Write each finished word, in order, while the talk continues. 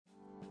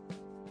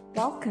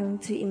Welcome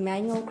to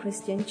Emmanuel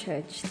Christian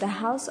Church, the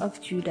house of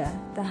Judah,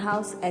 the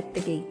house at the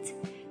gate.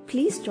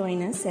 Please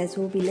join us as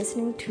we'll be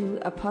listening to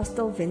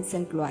Apostle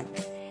Vincent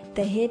Loate,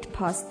 the head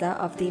pastor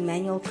of the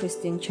Emmanuel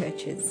Christian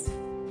Churches.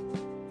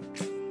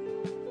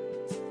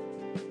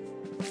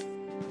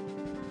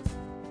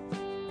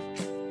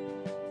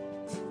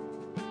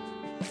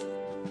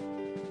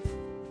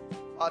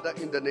 Father,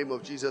 in the name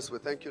of Jesus, we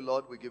thank you,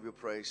 Lord. We give you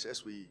praise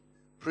as we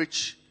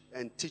preach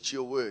and teach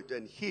your word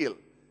and heal.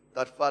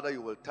 That, Father,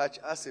 you will touch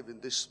us even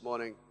this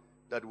morning,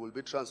 that will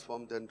be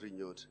transformed and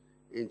renewed.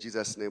 In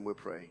Jesus' name we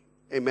pray.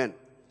 Amen.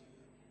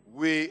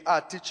 We are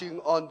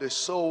teaching on the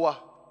sower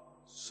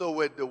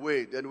sowed the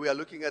word, and we are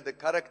looking at the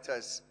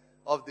characters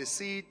of the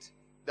seed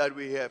that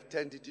we have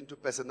turned it into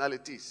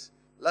personalities.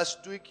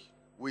 Last week,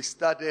 we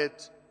started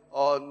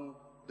on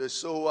the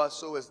sower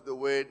sows the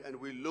word, and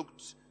we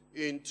looked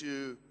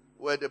into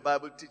where the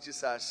Bible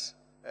teaches us.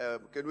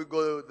 Can we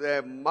go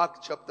there?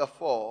 Mark chapter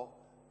 4,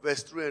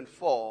 verse 3 and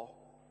 4.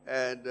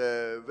 And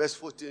verse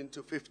 14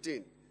 to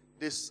 15.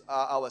 These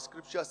are our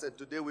scriptures, and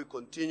today we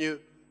continue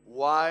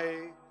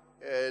why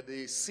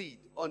the seed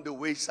on the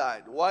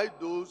wayside, why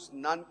those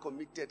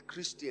non-committed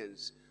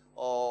Christians,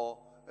 or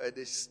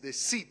the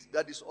seed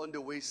that is on the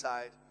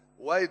wayside,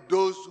 why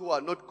those who are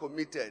not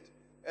committed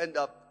end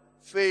up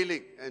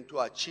failing and to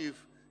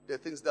achieve the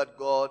things that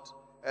God,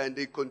 and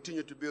they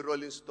continue to be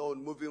rolling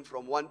stone, moving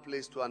from one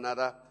place to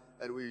another,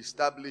 and we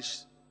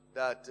establish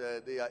that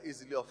they are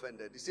easily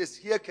offended. It says,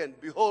 "Here can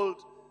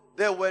behold,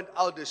 there went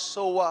out the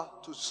sower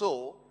to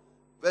sow."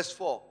 Verse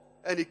 4.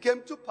 "And it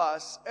came to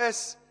pass,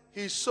 as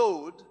he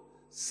sowed,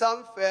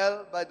 some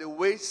fell by the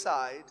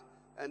wayside,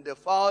 and the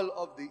fowl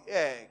of the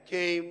air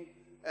came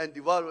and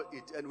devoured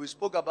it." And we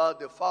spoke about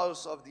the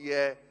fowls of the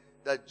air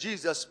that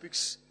Jesus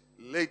speaks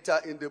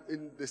later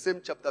in the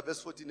same chapter, verse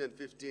 14 and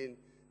 15,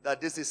 that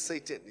this is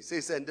Satan. He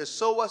says, "And the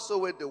sower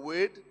sowed the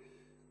word,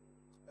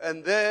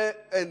 and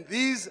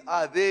these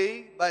are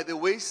they by the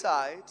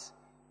wayside."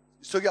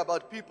 He's talking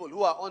about people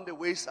who are on the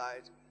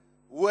wayside,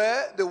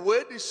 where the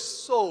word is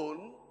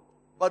sown,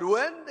 but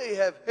when they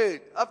have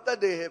heard, after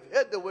they have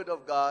heard the word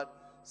of God,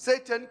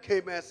 Satan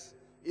cometh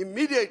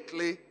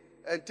immediately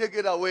and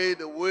taketh away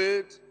the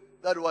word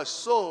that was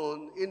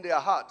sown in their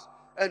heart.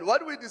 And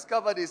what we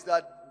discovered is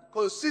that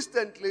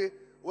consistently,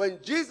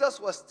 when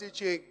Jesus was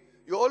teaching,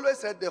 you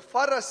always had the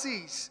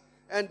Pharisees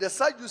and the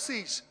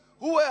Sadducees,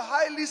 who were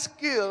highly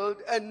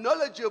skilled and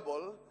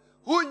knowledgeable,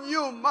 who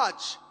knew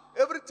much.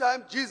 Every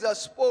time Jesus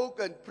spoke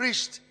and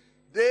preached,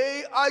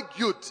 they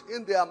argued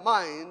in their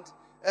mind,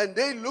 and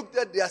they looked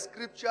at their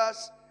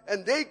scriptures,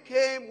 and they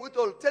came with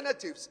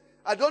alternatives.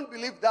 I don't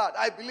believe that.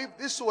 I believe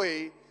this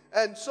way.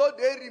 And so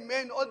they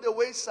remained on the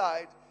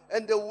wayside,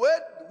 and the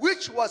word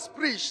which was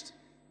preached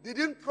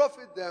didn't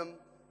profit them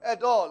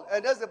at all.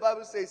 And as the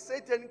Bible says,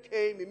 Satan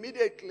came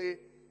immediately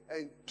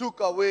and took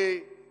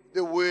away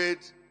the word,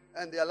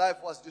 and their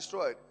life was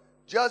destroyed.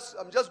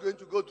 I'm just going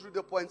to go through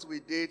the points we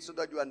did so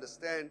that you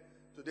understand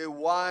today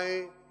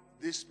why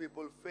these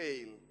people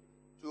fail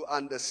to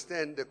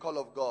understand the call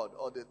of God,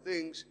 or the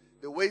things,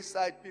 the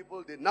wayside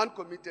people, the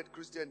non-committed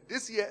Christian.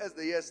 This year, as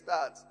the year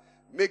starts,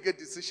 make a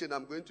decision.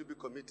 I'm going to be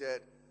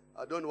committed.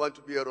 I don't want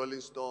to be a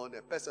rolling stone,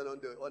 a person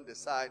on the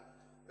side,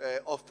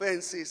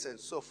 offenses and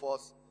so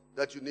forth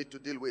that you need to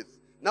deal with.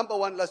 Number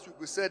one, last week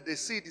we said the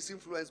seed is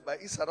influenced by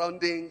its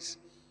surroundings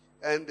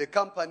and the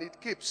company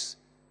it keeps.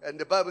 And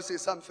the Bible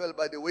says some fell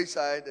by the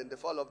wayside, and the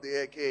fowl of the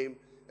air came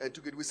and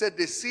took it. We said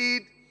the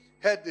seed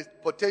had the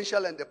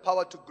potential and the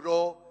power to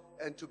grow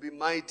and to be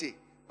mighty.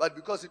 But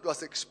because it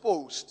was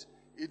exposed,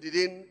 it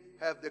didn't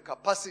have the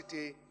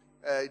capacity,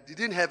 it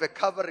didn't have a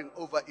covering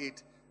over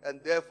it,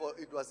 and therefore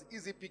it was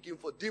easy picking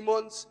for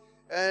demons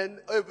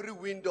and every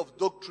wind of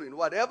doctrine.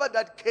 Whatever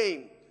that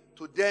came,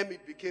 to them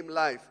it became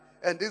life.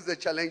 And this is the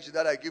challenge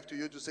that I give to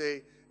you, to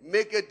say,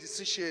 make a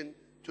decision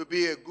to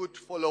be a good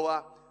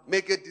follower,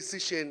 make a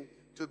decision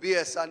to be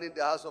a son in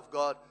the house of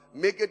God,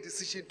 make a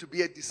decision to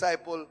be a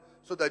disciple,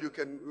 so that you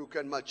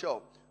can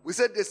mature. We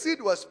said the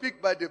seed was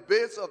picked by the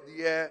base of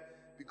the air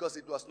because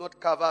it was not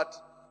covered.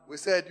 We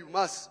said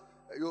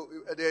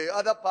the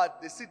other part,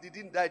 the seed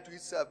didn't die to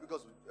itself,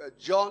 because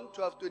John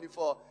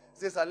 12:24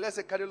 says, "Unless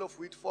a kernel of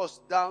wheat falls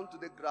down to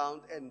the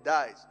ground and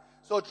dies."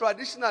 So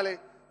traditionally,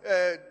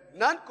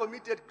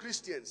 non-committed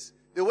Christians,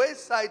 the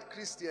wayside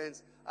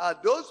Christians, are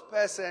those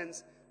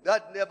persons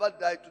that never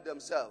die to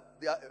themselves.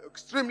 They are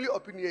extremely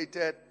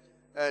opinionated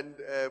and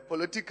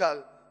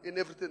political in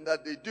everything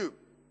that they do.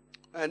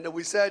 And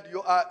we said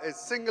you are a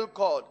single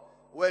cord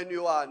when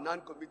you are a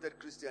non-committed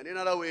Christian. In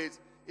other words,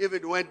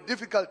 even when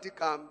difficulty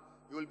comes,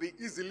 you will be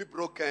easily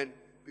broken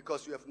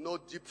because you have no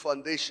deep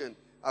foundation,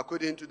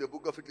 according to the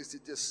book of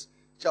Ecclesiastes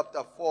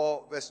chapter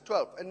 4, verse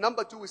 12. And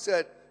number two, we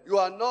said you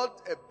are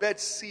not a bad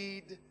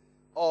seed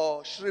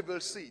or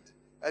shriveled seed.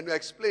 And we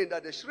explained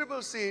that the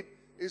shriveled seed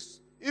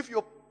is if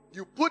you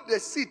put the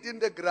seed in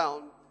the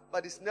ground,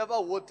 but it's never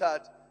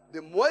watered,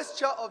 the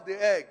moisture of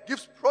the air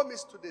gives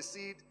promise to the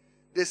seed.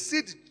 The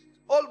seed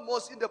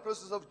almost in the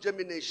process of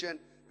germination,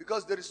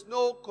 because there is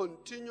no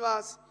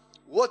continuous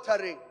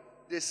watering.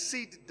 the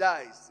seed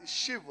dies, it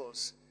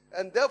shivers.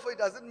 And therefore, it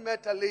doesn't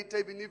matter later,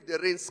 even if the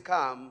rains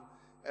come,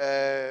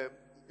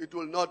 it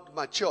will not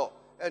mature.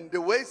 And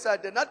the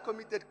Wayside, the not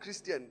committed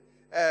Christian,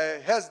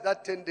 has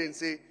that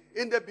tendency.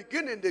 In the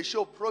beginning, they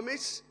show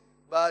promise,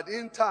 but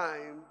in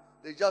time,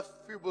 they just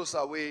feebles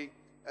away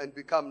and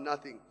become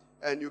nothing.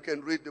 And you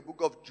can read the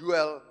book of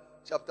Joel,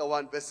 chapter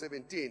 1, verse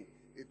 17.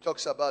 It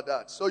talks about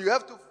that. So you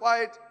have to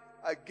fight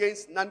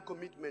against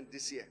non-commitment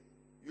this year.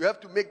 You have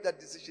to make that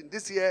decision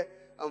this year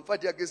and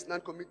fight against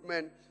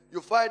non-commitment.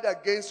 You fight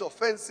against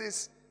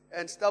offenses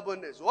and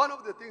stubbornness. One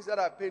of the things that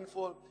are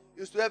painful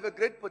is to have a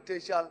great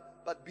potential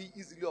but be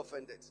easily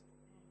offended.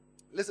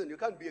 Listen, you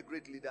can't be a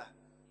great leader.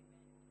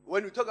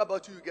 When we talk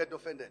about you, you get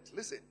offended.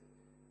 Listen,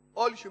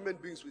 all human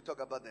beings, we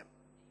talk about them.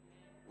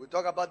 We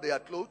talk about their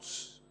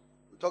clothes.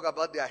 We talk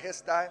about their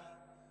hairstyle.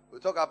 We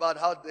talk about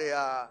how they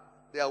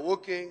are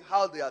walking,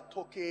 how they are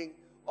talking.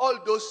 All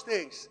those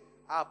things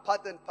are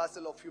part and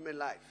parcel of human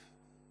life.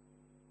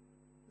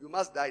 You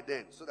must die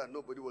then so that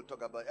nobody will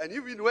talk about it. And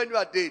even when you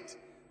are dead,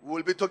 we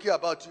will be talking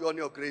about you on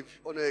your grave,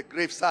 on a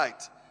grave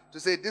site, to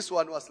say this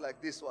one was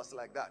like this, was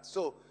like that.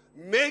 So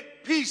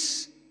make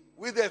peace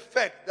with the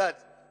fact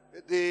that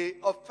the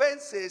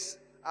offenses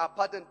are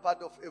part and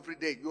part of every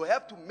day. You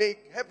have to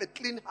have a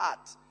clean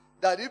heart,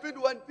 that even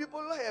when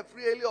people have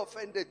really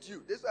offended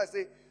you, this is why I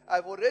say,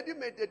 I've already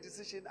made the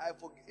decision,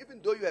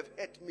 even though you have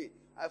hurt me,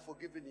 I've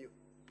forgiven you.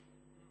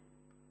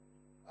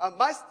 I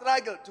must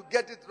struggle to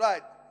get it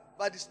right,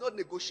 but it's not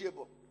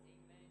negotiable.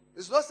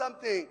 It's not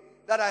something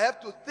that I have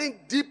to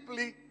think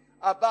deeply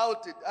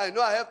about it. I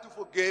know I have to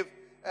forgive,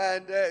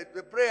 and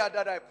the prayer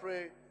that I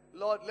pray,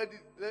 Lord,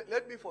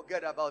 let me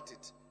forget about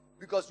it.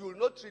 Because you will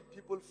not treat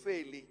people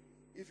fairly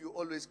if you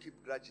always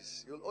keep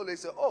grudges. You'll always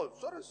say, oh,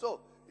 so and so.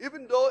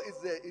 Even though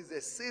it's a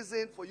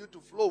season for you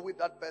to flow with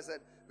that person,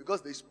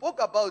 because they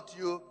spoke about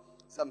you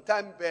some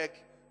time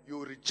back,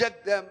 you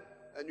reject them,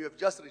 and you have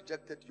just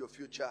rejected your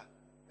future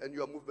and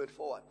your movement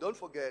forward. Don't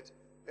forget,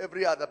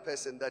 every other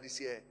person that is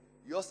here,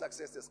 your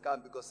success has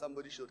come because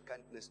somebody showed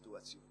kindness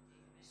towards you.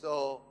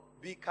 So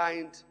be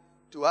kind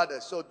to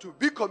others. So to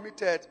be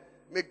committed,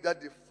 make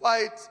that the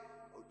fight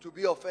to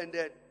be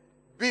offended.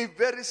 Be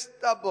very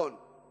stubborn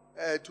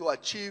to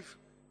achieve,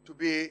 to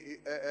be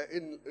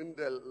in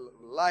the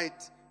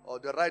light or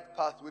the right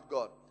path with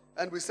God.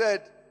 And we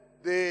said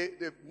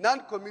the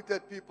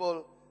non-committed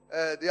people,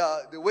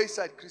 the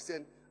Wayside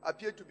Christian,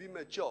 appear to be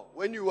mature.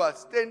 When you are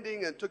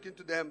standing and talking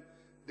to them,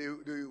 they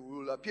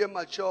will appear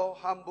mature,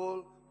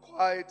 humble,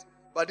 quiet,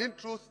 but in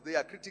truth, they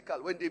are critical.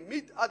 When they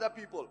meet other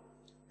people,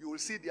 you will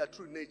see their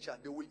true nature.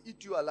 They will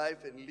eat you alive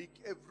and lick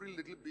every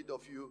little bit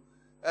of you.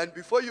 And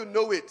before you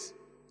know it,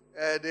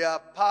 they are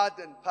part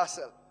and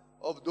parcel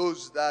of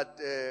those that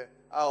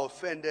are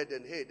offended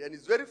and hate. And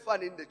it's very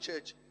funny in the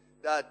church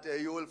that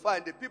you will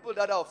find the people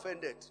that are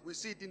offended. We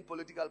see it in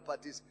political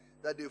parties,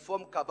 that they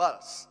form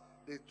cabals.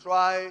 They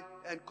try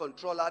and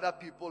control other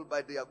people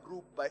by their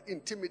group, by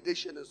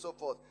intimidation and so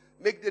forth.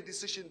 Make the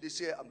decision this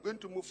year, I'm going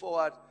to move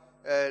forward,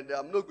 and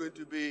I'm not going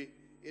to be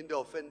in the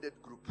offended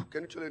group.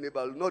 Can you tell your neighbor,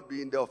 I will not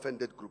be in the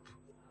offended group?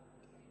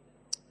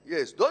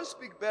 Yes, don't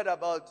speak bad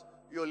about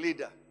your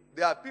leader.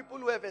 There are people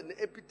who have an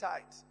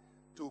appetite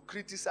to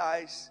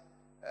criticize,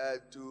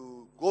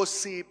 to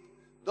gossip.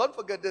 Don't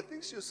forget, the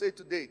things you say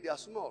today, they are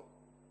small.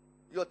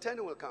 Your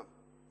turn will come.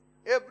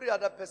 Every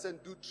other person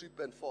do trip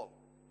and fall.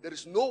 There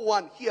is no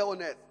one here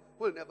on earth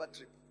who will never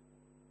trip.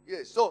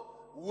 Yes, so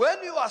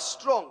when you are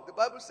strong, the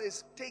Bible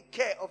says, take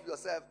care of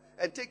yourself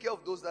and take care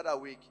of those that are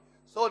weak,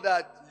 so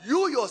that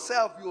you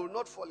yourself, you will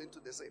not fall into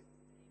the same.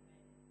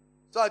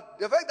 So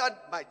the fact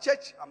that my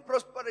church, I'm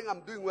prospering,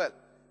 I'm doing well,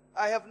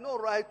 I have no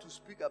right to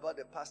speak about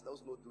the pastor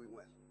who's not doing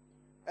well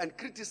and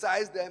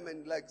criticize them.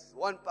 And like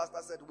one pastor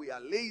said, we are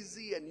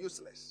lazy and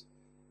useless.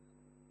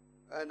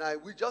 And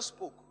we just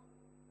spoke.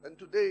 And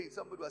today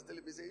somebody was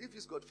telling me, say, if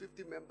he's got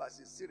 50 members,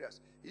 he's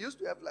serious. He used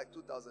to have like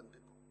 2,000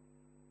 people.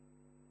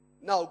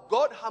 Now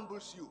God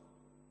humbles you.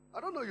 I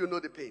don't know, you know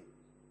the pain.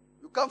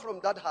 You come from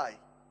that high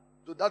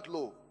to that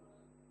low.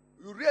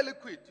 You really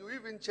quit. You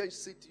even change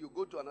city. You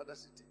go to another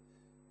city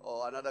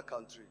or another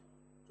country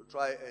to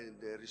try and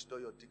restore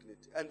your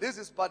dignity. And this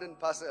is part and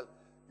parcel.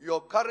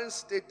 Your current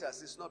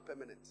status is not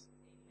permanent.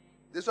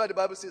 This is why the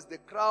Bible says the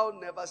crown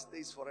never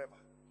stays forever.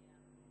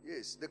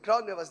 Yes, the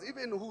crown never stays.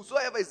 Even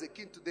whosoever is a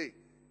king today,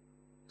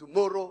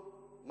 tomorrow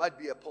might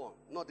be a pawn,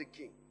 not a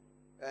king.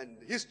 And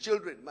his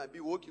children might be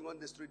walking on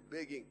the street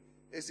begging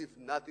as if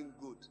nothing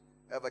good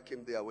ever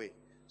came their way.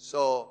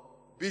 So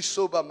be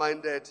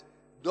sober-minded.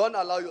 Don't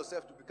allow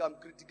yourself to become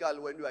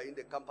critical when you are in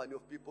the company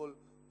of people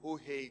who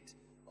hate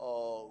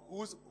or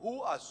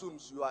who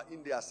assumes you are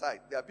in their side.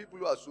 There are people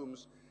who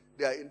assumes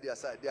they are in their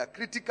side. They are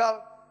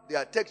critical, they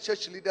attack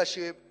church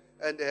leadership,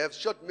 and they have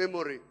short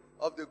memory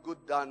of the good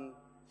done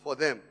for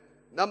them.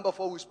 Number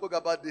 4, we spoke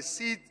about the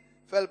seed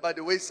fell by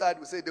the wayside.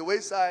 We say the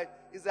wayside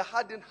is a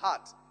hardened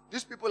heart.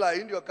 These people are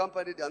in your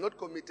company, they are not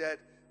committed.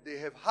 They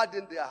have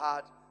hardened their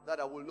heart that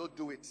I will not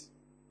do it.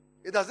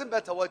 It doesn't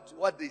matter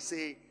what they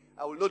say,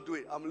 I will not do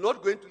it. I'm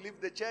not going to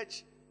leave the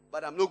church,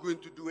 but I'm not going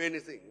to do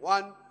anything.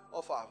 One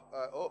of our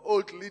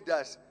old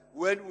leaders,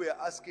 when we are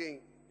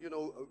asking,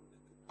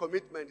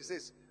 commitment, he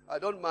says, I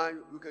don't mind,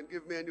 you can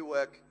give me any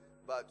work,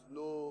 but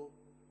no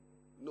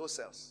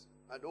cells.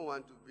 I don't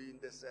want to be in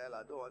the cell.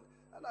 I don't want.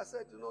 And I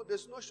said,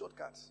 there's no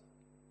shortcuts.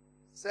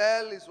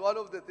 Cell is one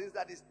of the things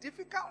that is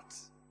difficult.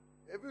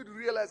 If you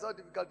realize how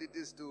difficult it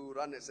is to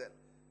run a cell.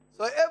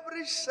 So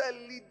every cell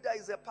leader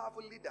is a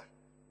powerful leader.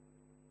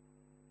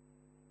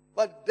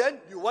 But then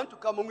you want to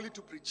come only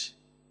to preach.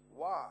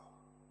 Wow.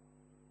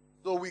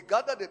 So we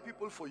gather the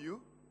people for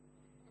you,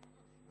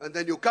 and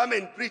then you come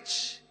and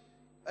preach.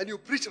 And you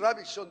preach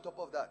rubbish on top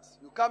of that.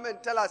 You come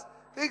and tell us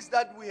things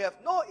that we have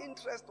no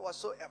interest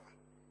whatsoever.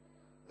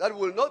 That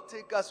will not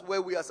take us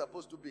where we are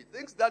supposed to be.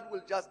 Things that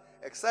will just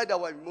excite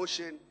our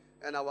emotion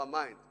and our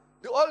mind.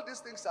 All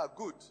these things are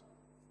good,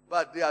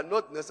 but they are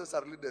not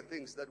necessarily the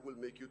things that will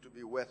make you to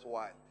be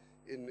worthwhile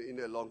in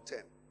a long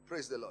term.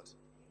 Praise the Lord.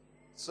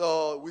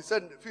 So we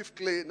said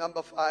fifthly,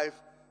 number 5,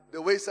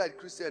 the Wayside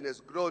Christian has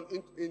grown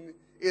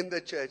in the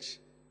church,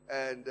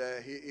 and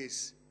he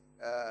is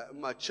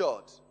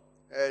matured.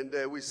 And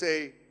we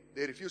say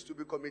they refuse to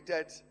be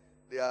committed.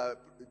 They are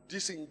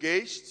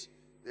disengaged.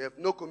 They have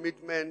no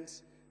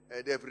commitment.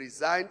 They have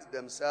resigned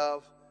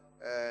themselves.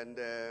 And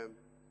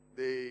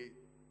they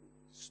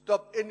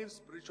stop any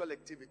spiritual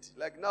activity.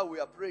 Like now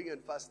we are praying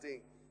and fasting.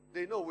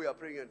 They know we are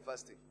praying and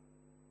fasting.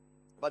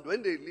 But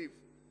when they leave,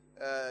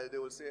 they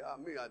will say,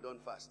 me, I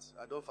don't fast.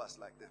 I don't fast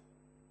like them.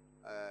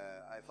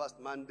 I fast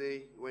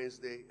Monday,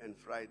 Wednesday, and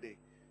Friday.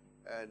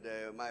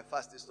 And my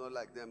fast is not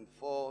like them,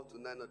 4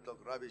 to 9 o'clock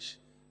rubbish.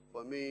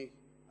 For me,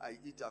 I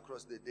eat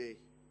across the day,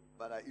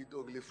 but I eat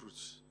only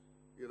fruits.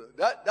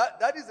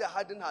 That is a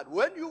hardened heart.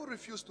 When you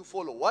refuse to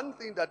follow, one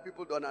thing that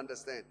people don't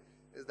understand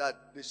is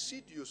that the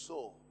seed you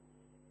sow,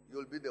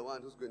 you'll be the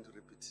one who's going to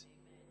repeat.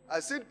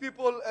 I've seen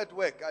people at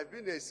work. I've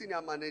been a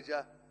senior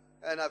manager,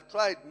 and I've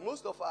tried.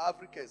 Most of our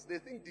Africans, they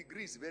think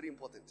degree is very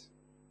important.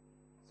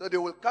 So they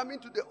will come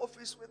into the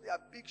office with their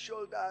big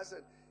shoulders,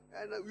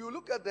 and you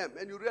look at them,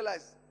 and you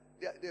realize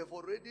they've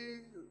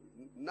already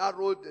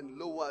narrowed and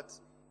lowered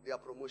their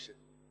promotion.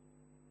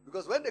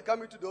 Because when they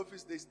come into the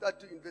office, they start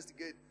to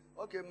investigate.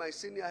 Okay, my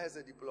senior has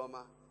a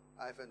diploma.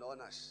 I have an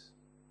honors.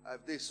 I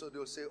have this. So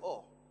they'll say,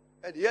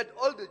 and yet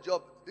all the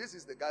job, this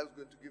is the guy who's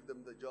going to give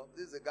them the job.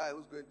 This is the guy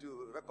who's going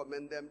to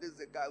recommend them. This is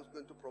the guy who's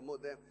going to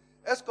promote them.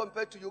 As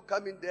compared to you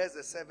coming there as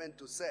a servant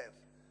to serve.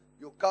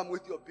 You come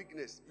with your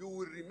bigness. You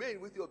will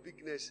remain with your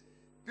bigness.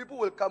 People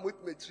will come with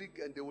metric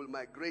and they will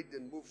migrate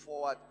and move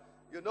forward.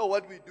 You know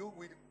what we do?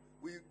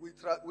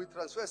 We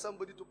transfer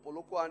somebody to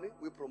Polokwane.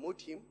 We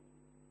promote him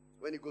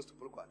when he goes to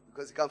Polokwane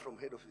because he comes from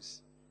head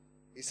office.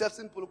 He serves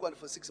in Polokwane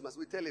for 6 months.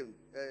 We tell him,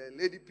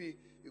 Lady P,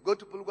 you go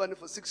to Polokwane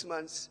for 6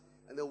 months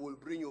and then we'll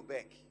bring you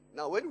back.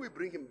 Now, when we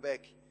bring him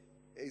back,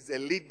 he's a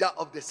leader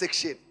of the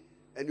section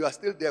and you are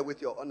still there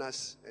with your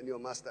honors and your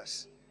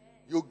masters.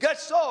 You get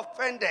so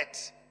offended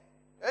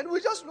and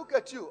we just look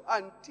at you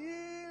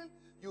until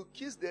you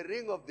kiss the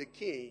ring of the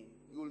king,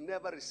 you will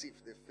never receive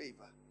the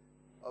favor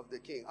of the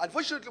king.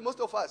 Unfortunately, most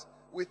of us,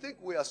 we think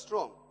we are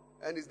strong.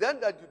 And it's then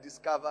that you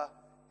discover,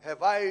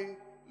 have I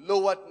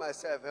lowered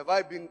myself? Have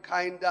I been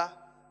kinder?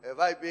 Have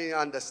I been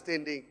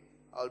understanding?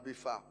 I'll be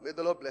far. May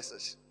the Lord bless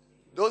us.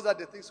 Those are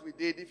the things we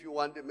did. If you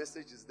want, the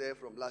message is there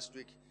from last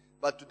week.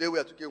 But today we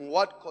are talking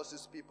what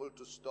causes people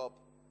to stop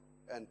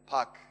and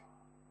park.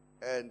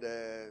 And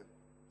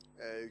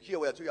here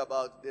we are talking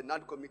about the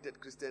non-committed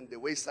Christian, the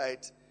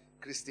wayside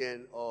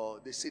Christian, or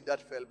the seed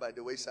that fell by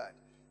the wayside.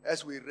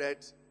 As we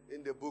read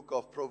in the book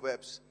of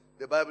Proverbs,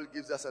 the Bible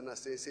gives us an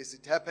answer. It says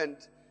it happened,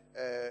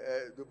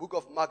 the book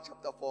of Mark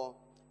chapter 4,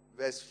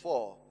 verse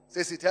 4,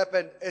 says it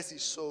happened as he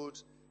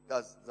sowed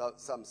that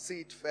some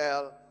seed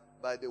fell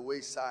by the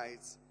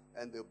waysides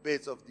and the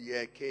birds of the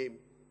air came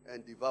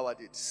and devoured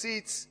it.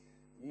 Seeds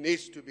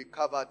needs to be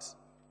covered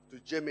to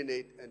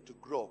germinate and to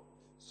grow.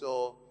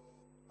 So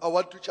I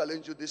want to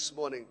challenge you this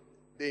morning.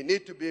 They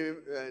need to be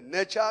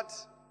nurtured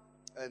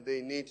and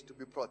they need to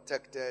be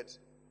protected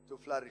to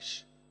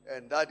flourish.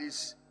 And that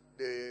is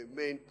the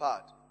main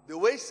part. The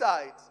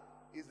wayside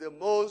is the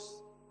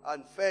most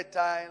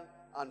unfertile,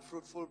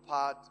 unfruitful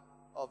part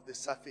of the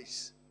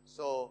surface.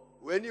 So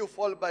when you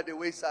fall by the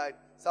wayside,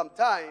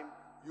 sometime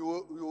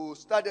you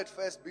started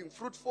first being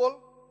fruitful,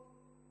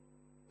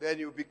 then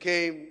you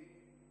became,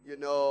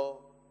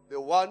 the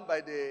one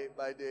by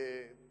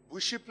the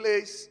bushy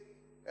place,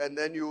 and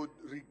then you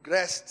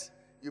regressed.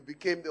 You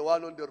became the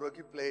one on the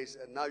rocky place,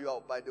 and now you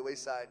are by the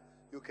wayside.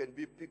 You can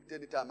be picked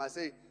anytime. I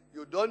say,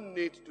 you don't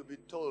need to be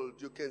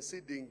told. You can see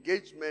the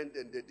engagement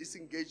and the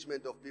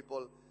disengagement of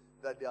people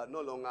that they are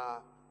no longer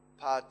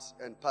part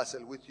and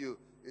parcel with you.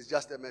 It's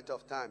just a matter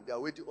of time. They are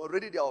waiting.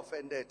 Already they are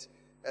offended,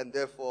 and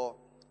therefore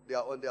they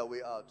are on their way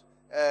out.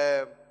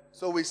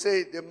 So we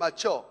say they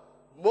mature.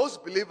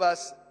 Most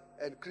believers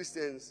and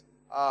Christians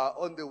are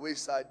on the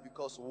wayside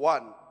because,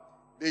 one,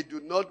 they do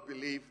not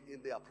believe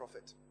in their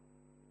prophet.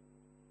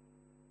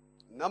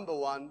 Number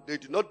one, they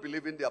do not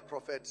believe in their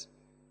prophet.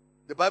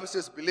 The Bible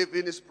says, believe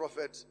in his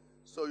prophet,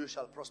 so you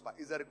shall prosper.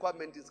 It's a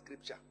requirement in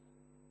Scripture.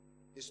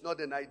 It's not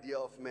an idea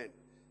of men.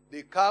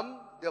 They come,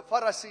 the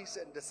Pharisees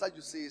and the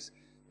Sadducees,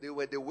 they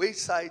were the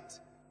wayside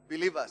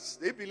believers.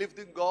 They believed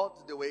in God,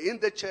 they were in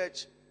the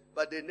church,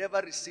 but they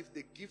never received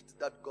the gift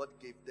that God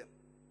gave them.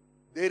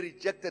 They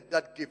rejected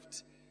that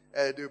gift.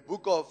 The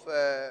book of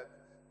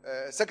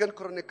 2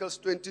 Chronicles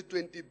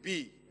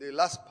 20:20b, the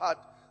last part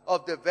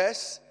of the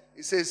verse,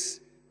 it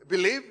says,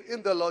 believe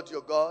in the Lord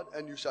your God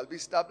and you shall be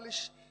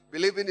established.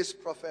 Believe in his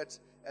prophets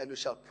and you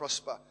shall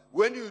prosper.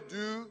 When you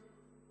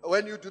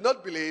do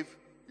not believe,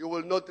 you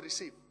will not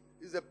receive.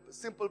 It's a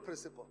simple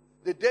principle.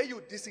 The day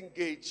you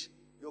disengage,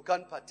 you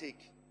can't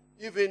partake.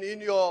 Even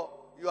you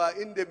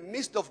are in the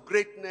midst of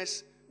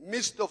greatness,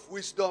 midst of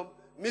wisdom,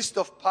 midst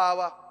of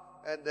power,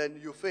 and then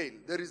you fail.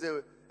 There is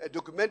a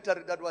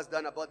documentary that was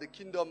done about the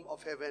kingdom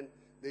of heaven.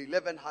 The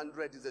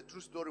 1100 is a true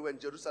story when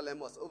Jerusalem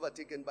was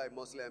overtaken by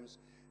Muslims.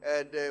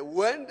 And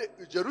when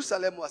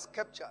Jerusalem was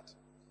captured,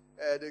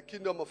 the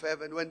kingdom of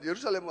heaven, when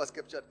Jerusalem was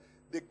captured,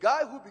 the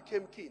guy who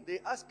became king, they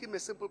asked him a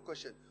simple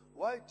question.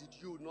 Why did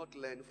you not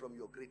learn from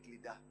your great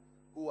leader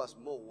who was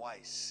more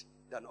wise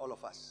than all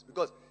of us?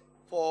 Because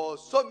for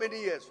so many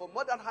years, for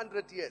more than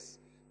 100 years,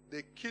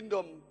 the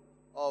kingdom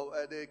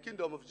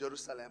of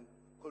Jerusalem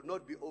could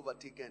not be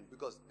overtaken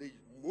because they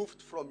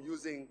moved from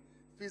using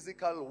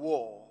physical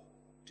war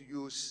to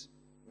use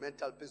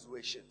mental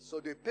persuasion. So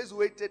they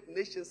persuaded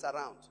nations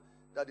around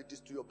that it is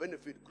to your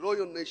benefit. Grow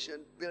your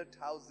nation, build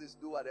houses,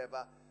 do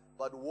whatever,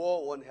 but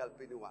war won't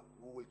help anyone.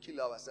 We will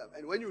kill ourselves.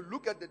 And when you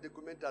look at the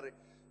documentary,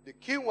 the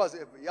king was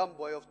a young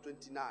boy of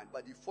 29,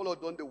 but he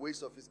followed on the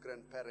ways of his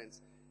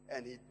grandparents,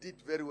 and he did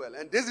very well.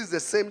 And this is the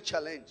same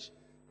challenge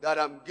that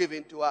I'm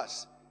giving to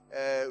us.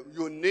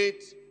 You need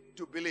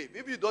to believe.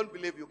 If you don't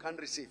believe, you can't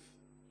receive.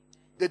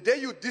 The day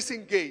you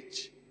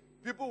disengage,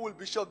 people will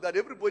be shocked that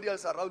everybody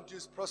else around you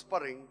is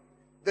prospering.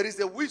 There is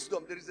a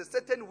wisdom, there is a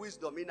certain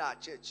wisdom in our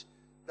church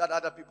that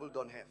other people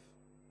don't have.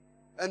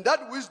 And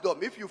that wisdom,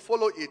 if you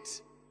follow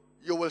it,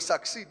 you will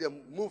succeed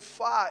and move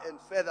far and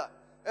further.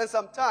 And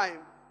sometimes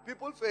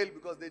people fail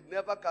because they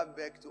never come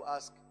back to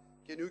ask,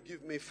 can you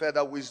give me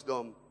further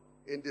wisdom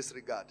in this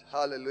regard?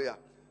 Hallelujah.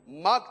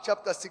 Mark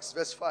chapter 6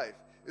 verse 5.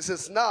 It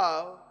says,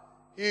 now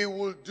he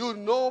will do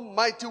no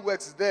mighty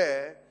works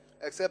there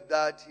except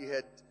that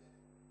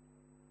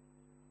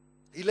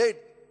he laid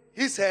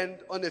his hand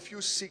on a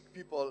few sick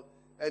people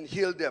and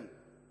healed them.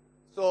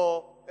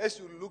 So as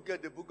you look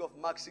at the book of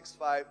Mark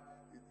 6:5,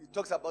 it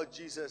talks about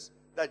Jesus,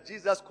 that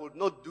Jesus could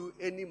not do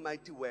any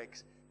mighty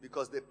works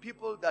because the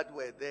people that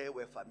were there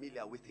were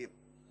familiar with him.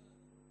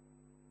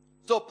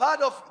 So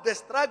part of the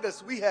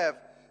struggles we have,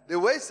 the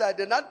wayside,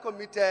 the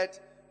non-committed,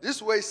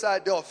 this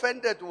wayside, the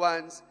offended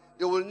ones,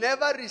 they will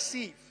never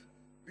receive.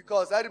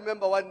 Because I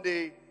remember one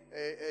day,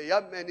 a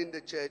young man in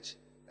the church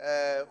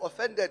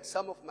offended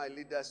some of my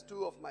leaders,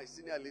 two of my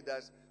senior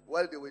leaders,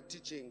 while they were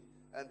teaching.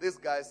 And this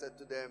guy said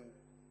to them,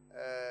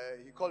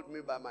 he called me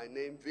by my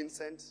name,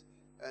 Vincent,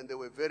 and they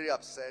were very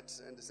upset.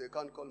 And they said, you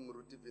can't call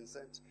Muruti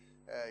Vincent.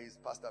 He's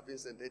Pastor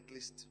Vincent, at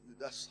least.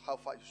 That's how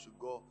far you should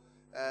go.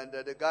 And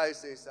the guy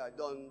says, I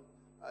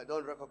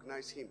don't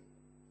recognize him,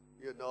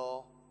 you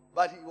know.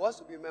 But he wants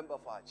to be a member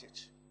of our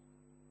church.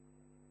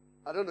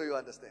 I don't know you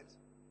understand.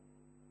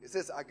 He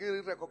says, I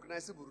can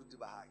recognize Muruti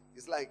Bahai.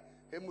 It's like,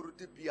 hey,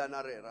 Muruti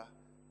Pianarera.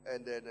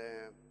 And then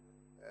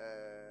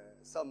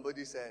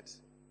somebody said,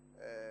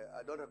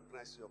 I don't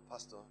recognize your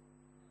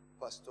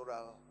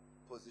pastoral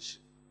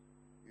position,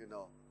 you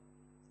know.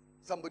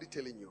 Somebody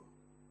telling you.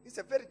 It's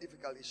a very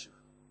difficult issue.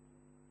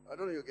 I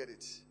don't know you get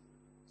it.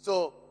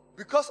 So,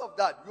 because of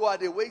that, you are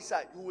the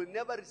wayside. You will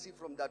never receive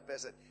from that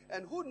person.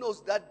 And who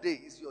knows that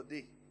day is your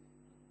day.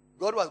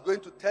 God was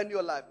going to turn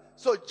your life.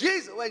 So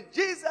when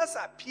Jesus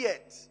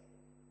appeared,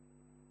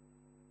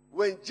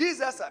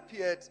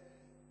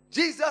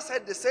 Jesus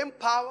had the same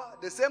power,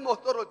 the same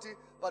authority,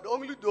 but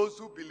only those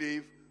who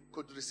believe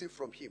could receive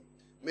from him.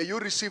 May you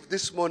receive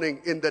this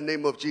morning in the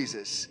name of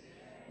Jesus.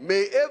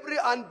 May every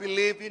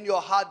unbelief in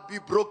your heart be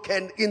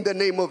broken in the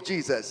name of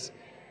Jesus.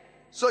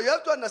 So you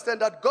have to understand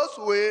that God's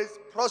ways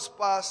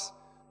prospers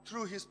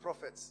through his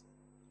prophets.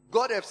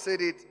 God has said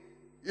it.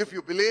 If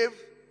you believe,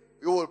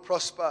 you will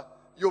prosper.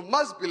 You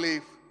must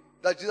believe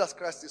that Jesus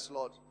Christ is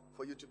Lord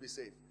for you to be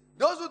saved.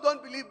 Those who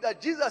don't believe that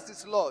Jesus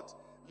is Lord,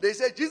 they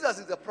say Jesus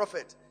is a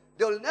prophet.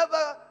 They will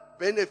never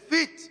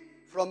benefit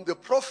from the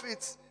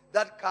profits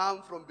that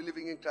come from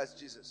believing in Christ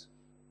Jesus.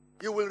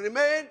 You will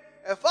remain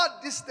a far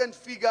distant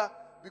figure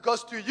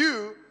because to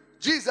you,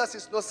 Jesus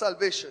is not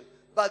salvation.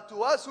 But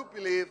to us who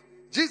believe,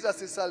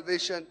 Jesus is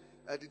salvation,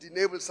 and it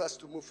enables us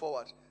to move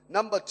forward.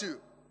 Number two,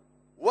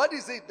 what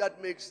is it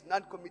that makes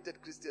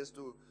non-committed Christians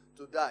to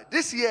die?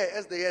 This year,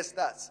 as the year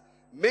starts,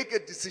 make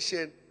a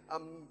decision.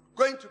 I'm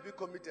going to be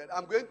committed.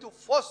 I'm going to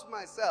force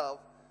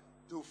myself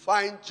to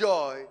find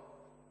joy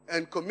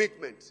and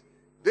commitment.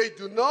 They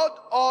do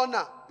not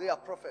honor their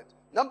prophet.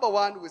 Number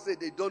one, we say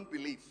they don't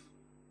believe.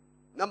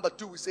 Number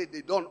two, we say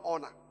they don't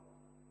honor.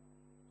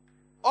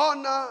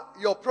 Honor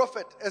your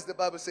prophet, as the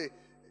Bible says.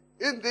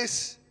 In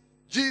this,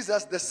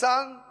 Jesus the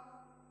Son,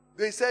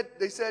 they said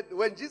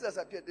when Jesus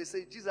appeared, they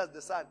say Jesus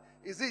the Son.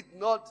 Is it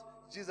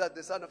not Jesus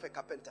the son of a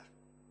carpenter?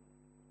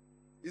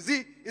 Is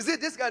he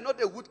this guy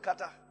not a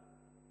woodcutter?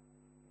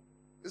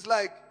 It's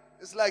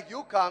like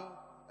you come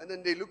and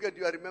then they look at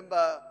you. I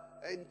remember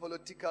in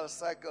political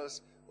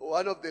cycles,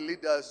 one of the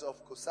leaders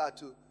of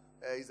COSATU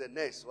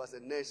was a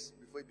nurse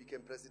before he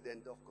became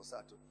president of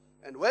COSATU.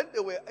 And when they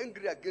were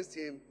angry against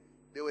him,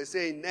 they were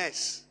saying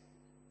nurse,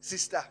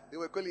 sister. They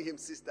were calling him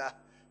sister,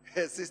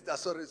 sister,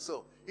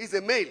 so. He's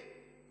a male.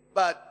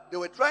 But they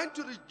were trying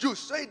to reduce.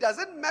 So it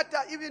doesn't matter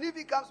even if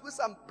he comes with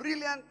some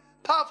brilliant,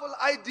 powerful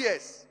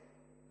ideas.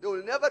 They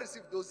will never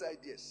receive those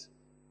ideas.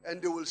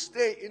 And they will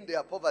stay in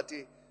their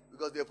poverty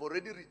because they've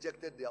already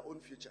rejected their own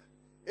future.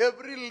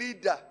 Every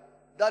leader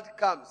that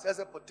comes has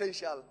a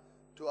potential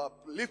to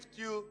uplift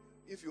you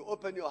if you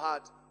open your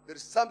heart. There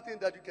is something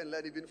that you can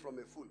learn even from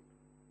a fool,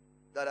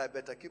 that I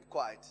better keep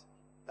quiet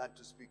than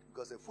to speak,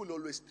 because a fool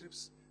always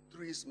trips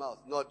through his mouth,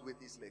 not with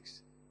his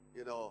legs.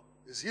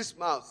 It's his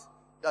mouth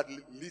that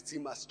leads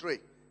him astray.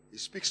 He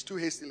speaks too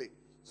hastily.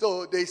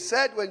 So they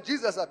said when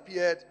Jesus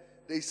appeared,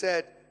 they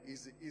said,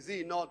 is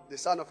he not the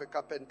son of a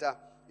carpenter?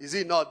 Is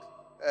he not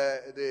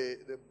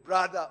the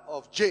brother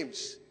of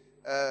James?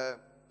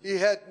 He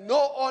had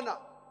no honor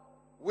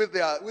with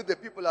the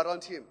people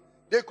around him.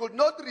 They could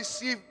not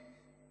receive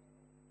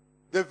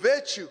the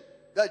virtue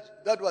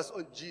that was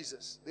on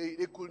Jesus.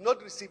 They could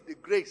not receive the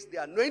grace,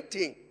 the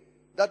anointing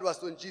that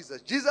was on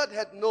Jesus. Jesus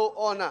had no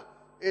honor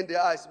in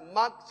their eyes.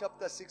 Mark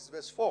chapter 6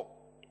 verse 4.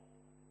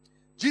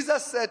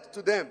 Jesus said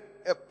to them,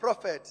 a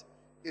prophet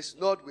is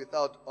not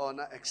without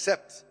honor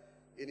except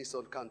in his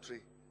own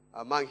country,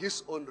 among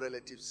his own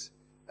relatives,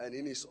 and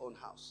in his own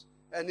house.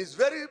 And it's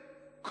very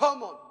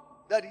common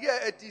that here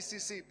at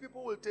TCC,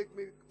 people will take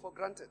me for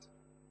granted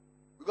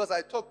because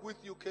I talk with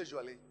you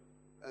casually,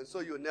 and so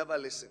you never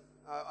listen.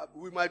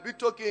 We might be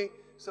talking,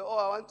 say,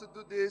 I want to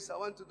do this, I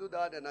want to do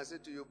that, and I say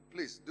to you,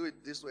 please do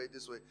it this way,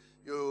 this way.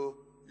 You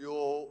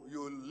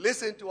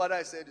listen to what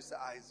I said, you say,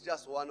 it's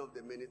just one of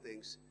the many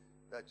things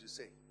that you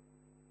say.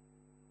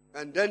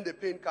 And then the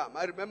pain comes.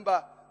 I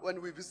remember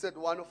when we visited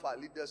one of our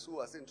leaders who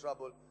was in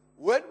trouble.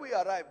 When we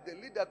arrived, the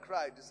leader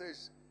cried. He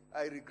says,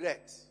 I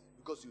regret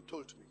because you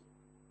told me.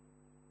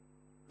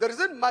 There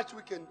isn't much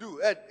we can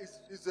do. And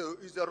it's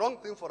the wrong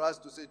thing for us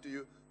to say to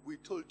you, we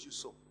told you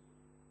so.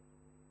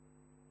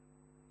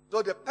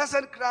 So the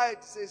person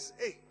cried, says,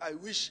 hey, I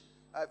wish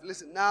I've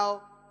listened.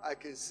 Now I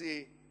can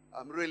see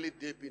I'm really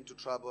deep into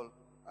trouble.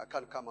 I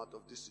can't come out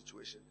of this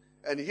situation.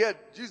 And here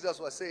Jesus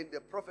was saying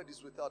the prophet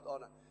is without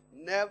honor.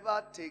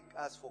 Never take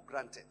us for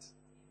granted.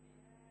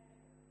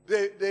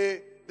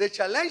 The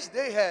challenge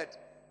they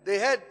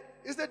had,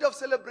 instead of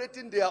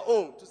celebrating their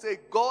own, to say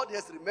God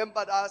has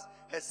remembered us,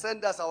 has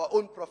sent us our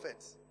own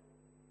prophets.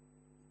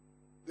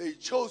 They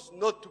chose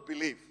not to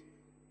believe.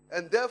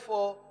 And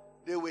therefore,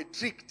 they were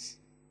tricked.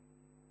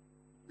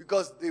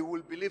 Because they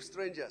will believe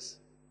strangers.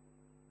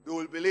 They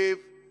will believe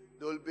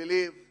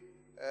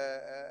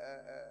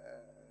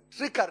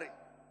trickery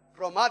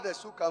from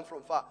others who come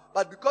from far.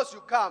 But because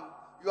you come,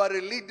 you are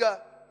a leader.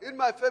 In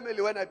my family,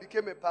 when I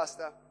became a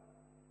pastor,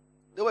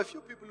 there were a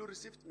few people who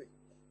received me.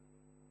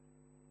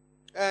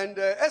 And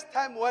as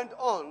time went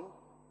on,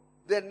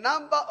 the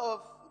number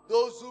of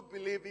those who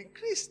believe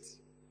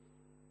increased.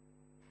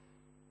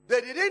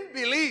 They didn't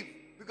believe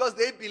because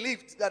they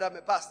believed that I'm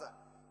a pastor.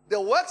 The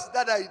works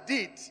that I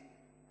did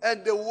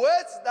and the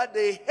words that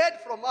they heard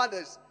from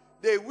others,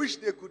 they wish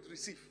they could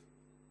receive.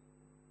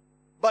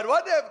 But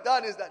what they have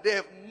done is that they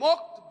have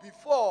mocked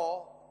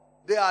before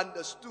they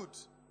understood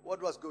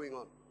what was going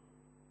on.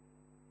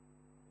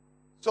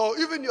 So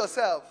even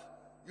yourself,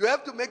 you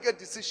have to make a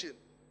decision.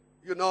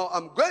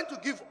 I'm going to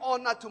give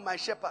honor to my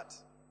shepherd.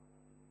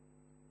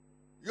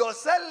 Your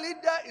cell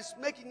leader is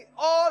making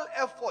all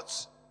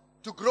efforts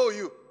to grow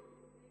you,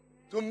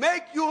 to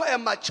make you a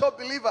mature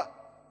believer.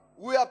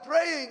 We are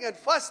praying and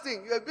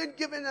fasting. You have been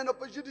given an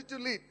opportunity to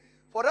lead.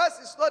 For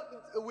us,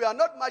 we are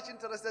not much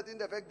interested in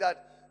the fact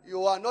that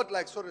you are not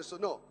like so and so.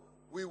 No.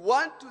 We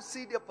want to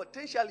see the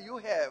potential you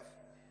have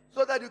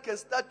so that you can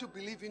start to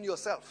believe in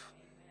yourself.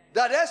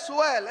 That as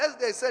well, as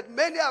they said,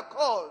 many are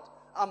called.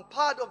 I'm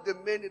part of the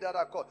many that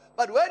are called.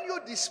 But when you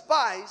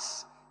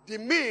despise,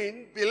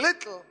 demean,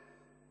 belittle,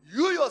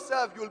 you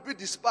yourself, you will be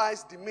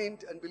despised,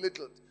 demeaned, and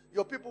belittled.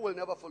 Your people will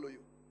never follow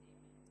you.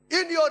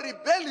 In your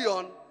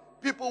rebellion,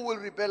 people will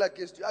rebel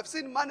against you. I've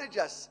seen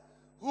managers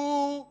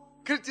who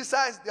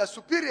criticize their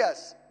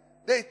superiors.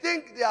 They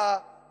think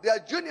their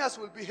juniors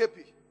will be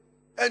happy.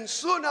 And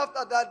soon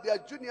after that, their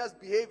juniors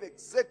behave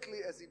exactly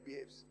as he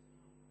behaves.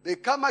 They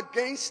come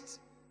against,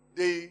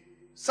 they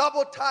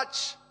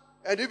sabotage,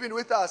 and even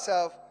with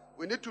ourselves,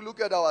 we need to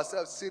look at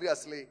ourselves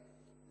seriously.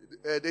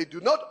 They do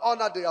not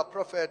honor their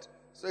prophet,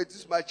 so it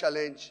is my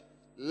challenge.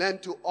 Learn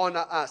to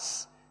honor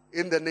us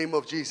in the name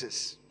of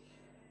Jesus.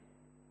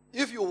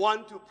 If you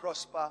want to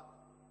prosper,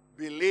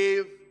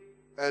 believe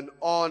and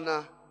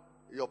honor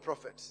your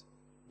prophets.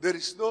 There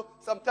is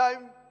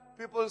sometimes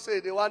people say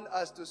they want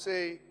us to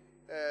say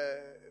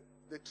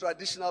the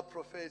traditional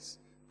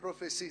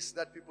prophecies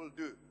that people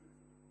do.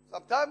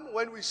 Sometimes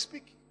when we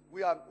speak,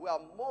 we are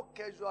more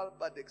casual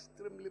but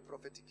extremely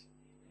prophetic.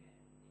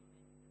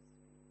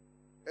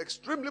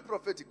 Extremely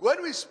prophetic.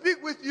 When we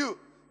speak with you,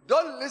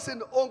 don't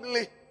listen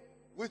only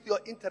with your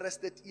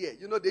interested ear.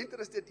 You know, the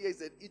interested ear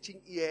is an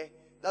itching ear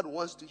that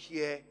wants to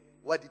hear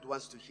what it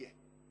wants to hear.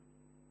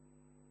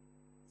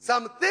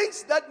 Some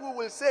things that we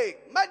will say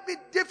might be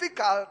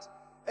difficult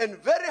and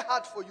very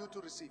hard for you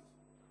to receive.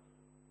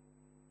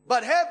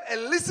 But have a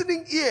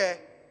listening ear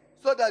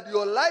so that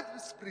your life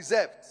is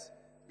preserved.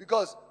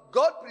 Because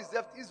God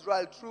preserved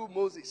Israel through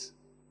Moses.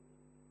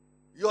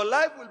 Your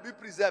life will be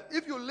preserved.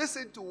 If you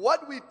listen to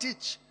what we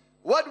teach,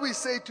 what we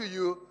say to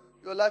you,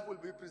 your life will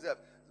be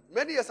preserved.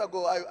 Many years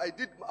ago, I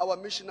did our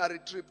missionary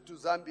trip to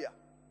Zambia.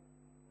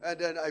 And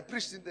then I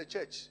preached in the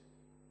church.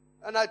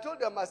 And I told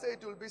them, I said,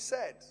 it will be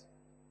sad.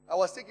 I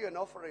was taking an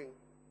offering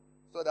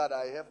so that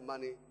I have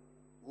money.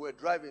 We were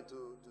driving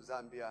to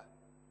Zambia.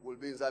 We'll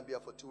be in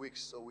Zambia for 2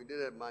 weeks. So we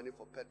needed money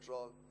for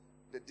petrol,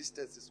 the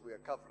distances we are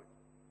covering.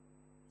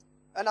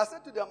 And I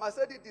said to them, I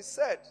said, it is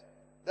said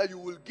that you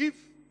will give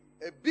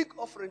a big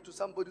offering to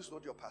somebody who's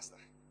not your pastor.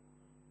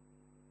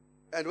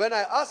 And when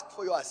I ask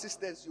for your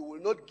assistance, you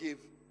will not give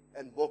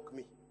and mock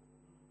me.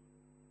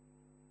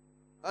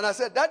 And I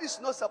said, that is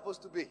not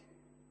supposed to be.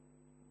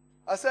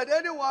 I said,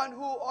 anyone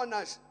who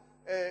honors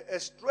a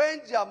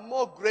stranger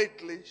more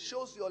greatly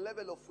shows your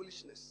level of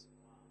foolishness.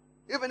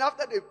 Even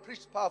after they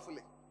preached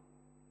powerfully.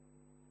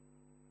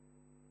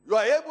 You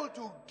are able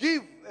to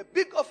give a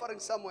big offering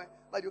somewhere,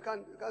 but you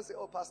can't say,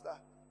 oh, pastor,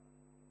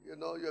 you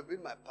know, you have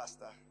been my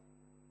pastor.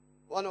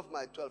 One of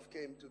my 12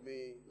 came to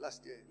me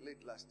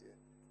late last year,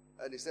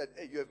 and he said,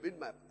 hey, you have been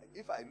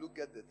if I look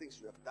at the things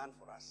you have done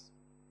for us,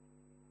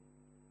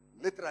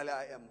 literally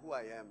I am who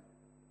I am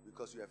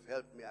because you have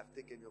helped me, I've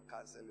taken your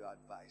counsel, your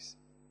advice.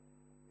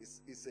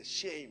 It's a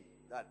shame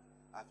that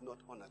I've not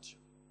honored you.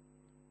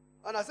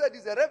 And I said,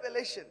 it's a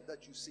revelation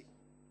that you see.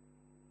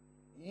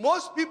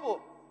 Most people,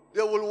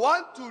 they will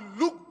want to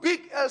look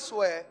big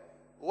elsewhere,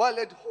 while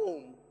at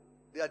home,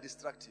 they are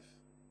destructive.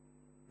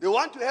 They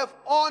want to have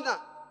honor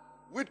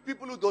with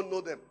people who don't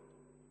know them.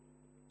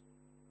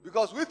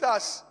 Because with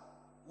us,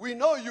 we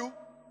know you.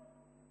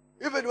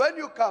 Even when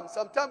you come,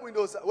 sometimes we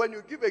know, when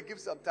you give a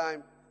gift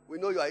sometime, we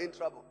know you are in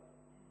trouble.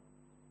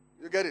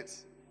 You get it?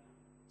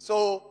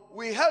 So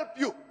we help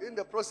you in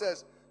the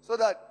process so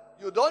that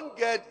you don't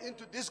get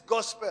into this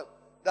gospel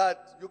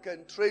that you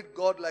can trade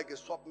God like a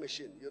swap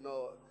machine, you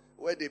know,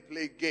 where they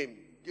play game.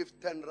 Give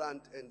 10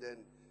 rand and then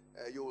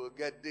you will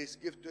get this.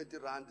 Give 20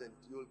 rand and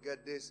you will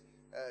get this.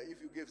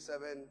 If you give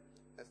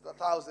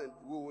 7,000,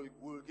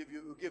 we'll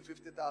give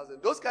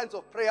 50,000. Those kinds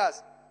of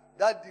prayers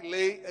that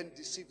delay and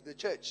deceive the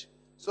church.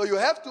 So you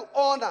have to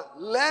honor,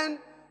 learn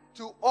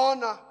to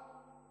honor,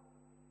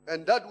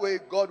 and that way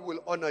God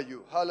will honor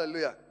you.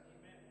 Hallelujah.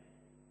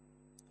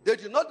 They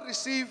did not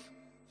receive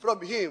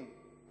from him.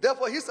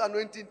 Therefore, his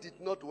anointing did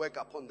not work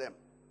upon them.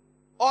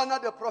 Honor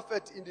the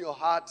prophet in your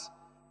heart.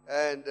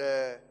 And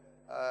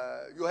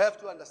you have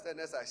to understand,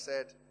 as I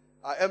said,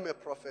 I am a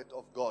prophet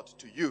of God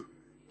to you.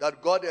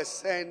 That God has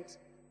sent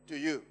to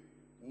you.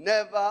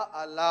 Never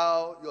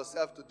allow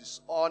yourself to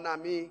dishonor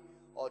me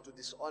or to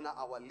dishonor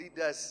our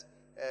leaders.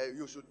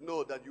 You should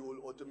know that you will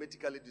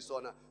automatically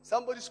dishonor.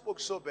 Somebody spoke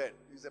so bad.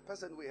 He's a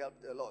person we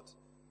helped a lot.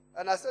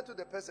 And I said to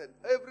the person,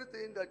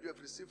 everything that you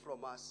have received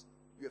from us,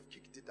 you have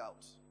kicked it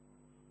out.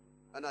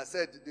 And I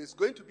said, there's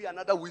going to be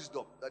another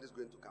wisdom that is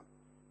going to come.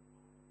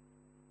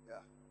 Yeah.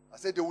 I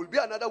said, there will be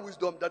another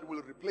wisdom that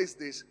will replace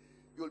this.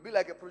 You will be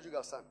like a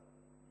prodigal son.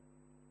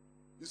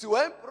 You see,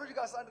 when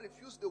prodigal son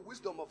refused the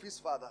wisdom of his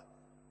father,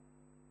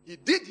 he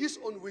did his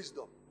own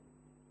wisdom.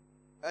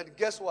 And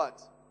guess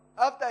what?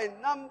 After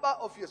a number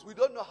of years, we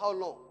don't know how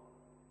long,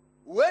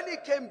 when he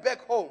came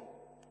back home,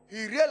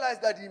 he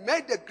realized that he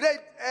made a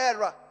great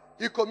error.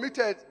 He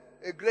committed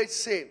a great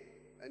sin.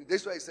 And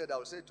that's why he said, I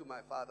will say to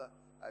my father,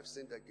 I've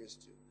sinned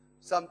against you.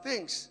 Some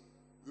things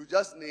you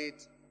just need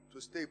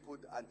to stay put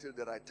until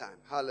the right time.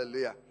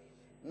 Hallelujah.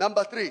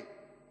 Number 3,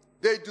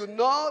 they do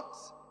not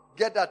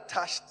get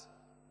attached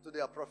to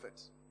their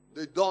prophets.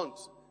 They don't.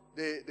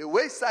 The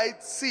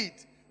wayside seed,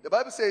 the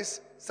Bible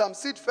says, some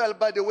seed fell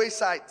by the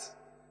wayside.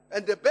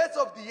 And the birds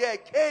of the air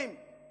came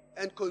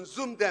and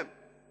consumed them.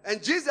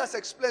 And Jesus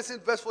explains in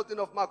verse 14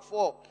 of Mark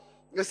 4.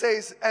 It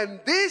says,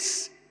 and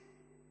this,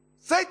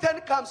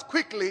 Satan comes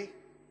quickly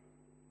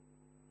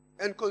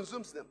and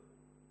consumes them.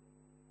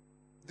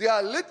 They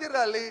are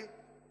literally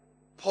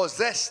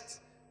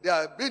possessed. They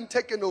are being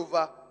taken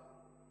over.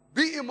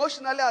 Be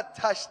emotionally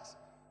attached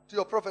to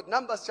your prophet.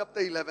 Numbers chapter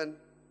 11,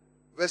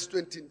 verse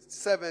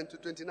 27 to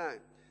 29. And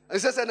it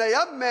says, and a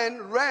young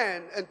man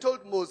ran and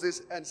told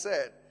Moses and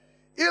said,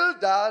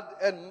 Eldad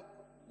and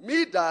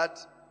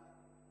Medad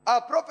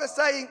are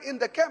prophesying in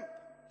the camp.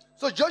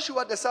 So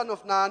Joshua, the son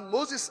of Nun,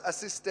 Moses'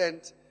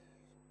 assistant,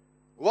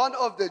 one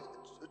of the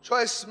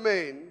choice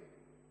men,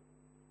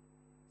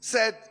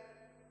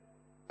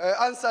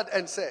 answered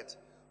and said,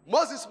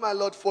 Moses, my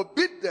Lord,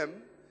 forbid them.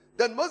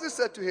 Then Moses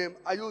said to him,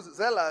 are you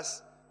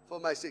zealous for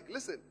my sake?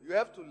 Listen, you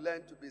have to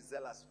learn to be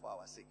zealous for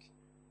our sake.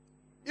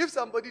 If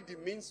somebody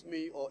demeans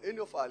me or any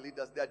of our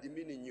leaders, they are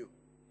demeaning you.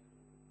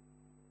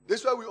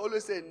 That's why we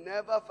always say,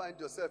 never find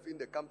yourself in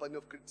the company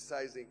of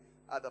criticizing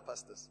other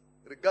pastors,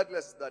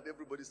 regardless that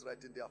everybody's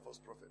writing their false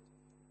prophet.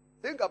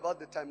 Think about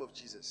the time of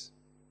Jesus.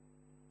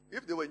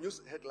 If there were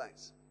news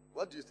headlines,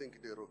 what do you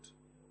think they wrote?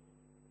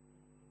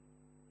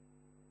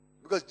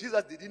 Because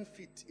Jesus didn't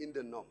fit in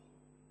the norm.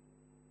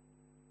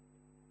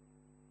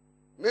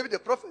 Maybe the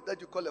prophet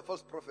that you call a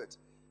false prophet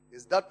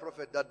is that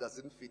prophet that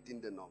doesn't fit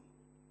in the norm.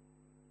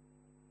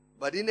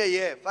 But in a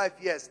year, 5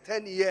 years,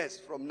 10 years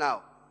from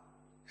now,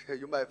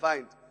 you might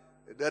find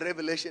the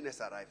revelation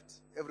has arrived.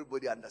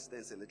 Everybody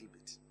understands a little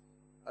bit.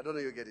 I don't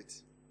know you get it.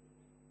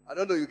 I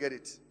don't know you get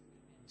it.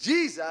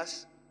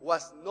 Jesus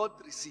was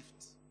not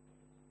received.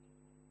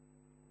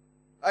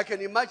 I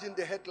can imagine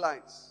the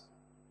headlines.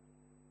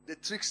 The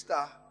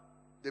trickster,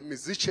 the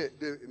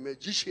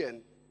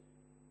magician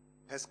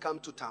has come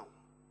to town.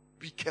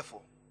 Be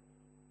careful.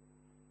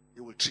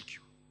 He will trick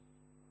you.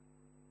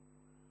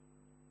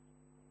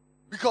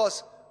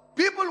 Because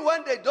people,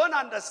 when they don't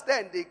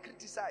understand, they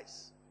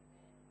criticize.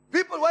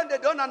 People, when they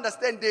don't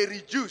understand, they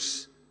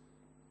reduce.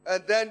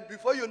 And then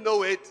before you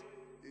know it,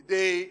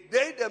 they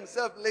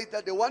themselves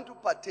later, they want to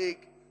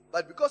partake.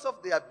 But because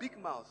of their big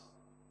mouth,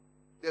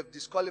 they've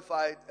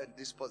disqualified and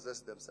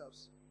dispossessed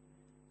themselves.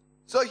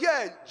 So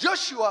here,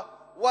 Joshua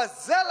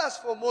was zealous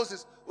for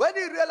Moses. When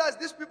he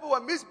realized these people were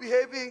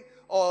misbehaving,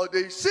 or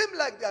they seemed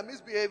like they are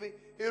misbehaving,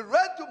 he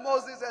ran to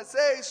Moses and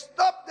said,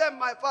 "Stop them,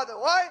 my father."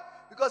 Why?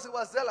 Because he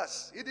was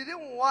zealous. He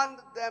didn't want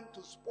them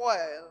to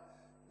spoil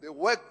the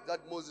work that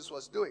Moses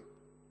was doing.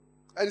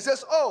 And he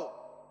says,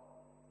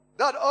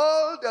 that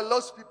all the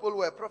lost people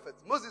were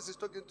prophets. Moses is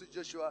talking to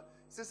Joshua.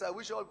 He says, "I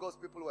wish all God's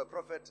people were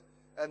prophets,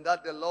 and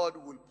that the Lord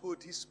will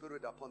put his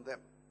spirit upon them."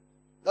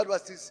 That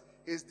was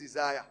his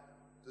desire,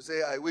 to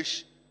say, "I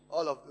wish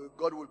all of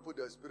God will put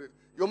the spirit."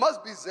 You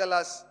must be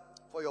zealous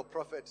for your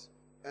prophet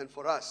and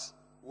for us.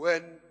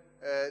 When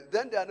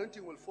then the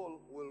anointing will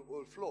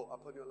flow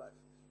upon your life.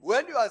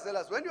 When you are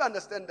zealous, when you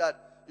understand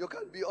that, you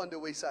can't be on the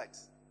wayside.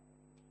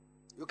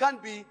 You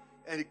can't be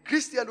a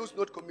Christian who's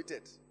not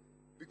committed,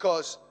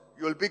 because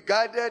you'll be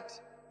guided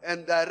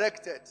and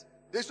directed.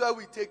 This is why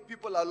we take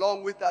people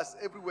along with us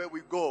everywhere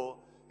we go,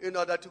 in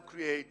order to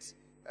create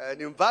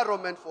an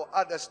environment for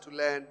others to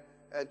learn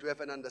and to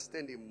have an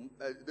understanding.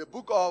 The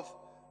book of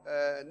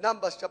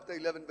Numbers chapter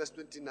 11 verse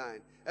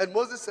 29. And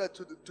Moses said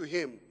to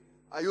him,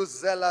 "Are you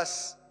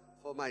zealous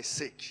for my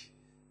sake?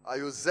 Are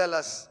you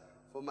zealous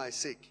for my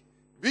sake?"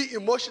 Be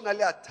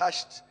emotionally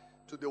attached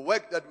to the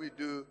work that we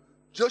do.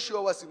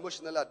 Joshua was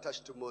emotionally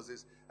attached to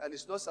Moses, and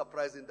it's not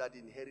surprising that he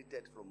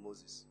inherited from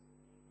Moses.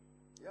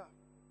 Yeah.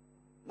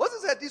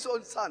 Moses had his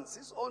own sons,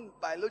 his own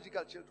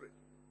biological children.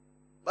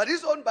 But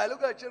his own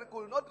biological children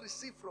could not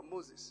receive from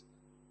Moses.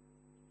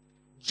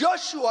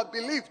 Joshua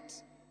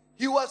believed.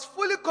 He was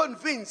fully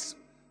convinced,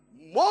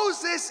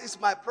 Moses is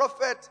my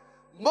prophet.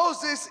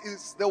 Moses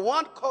is the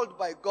one called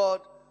by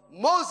God.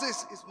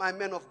 Moses is my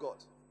man of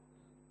God.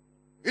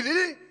 He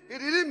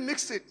didn't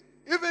mix it.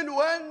 Even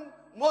when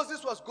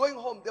Moses was going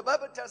home, the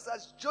Bible tells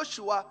us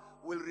Joshua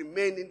will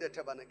remain in the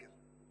tabernacle.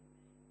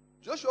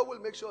 Joshua will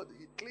make sure that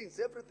he cleans,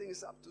 everything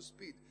is up to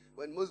speed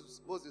when Moses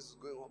is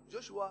going home.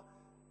 Joshua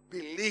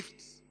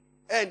believed,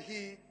 and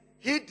he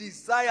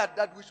desired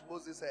that which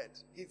Moses had.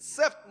 He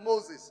served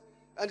Moses.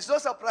 And it's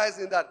not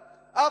surprising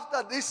that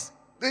after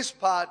this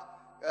part,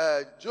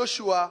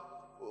 Joshua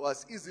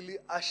was easily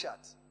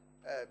ushered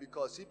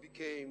because he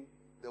became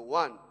the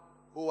one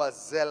who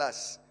was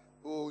zealous,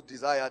 who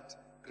desired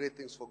great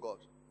things for God.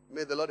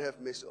 May the Lord have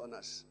mercy on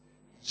us.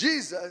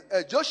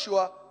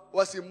 Joshua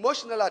was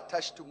emotionally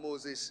attached to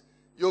Moses.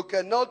 You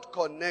cannot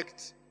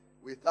connect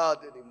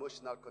without an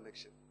emotional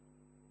connection.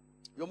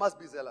 You must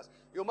be zealous.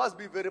 You must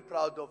be very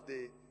proud of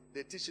the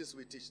teachings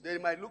we teach. They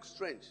might look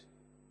strange,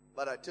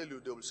 but I tell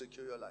you, they will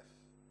secure your life.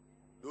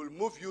 They will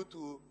move you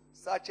to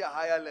such a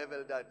higher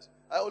level that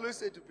I always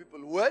say to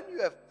people, when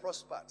you have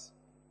prospered,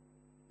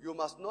 you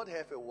must not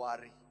have a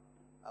worry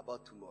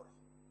about tomorrow.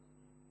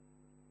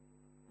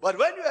 But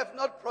when you have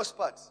not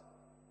prospered,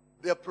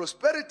 the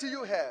prosperity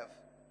you have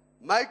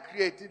might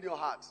create in your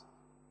heart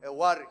a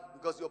worry,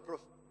 because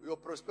your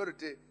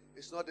prosperity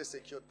is not a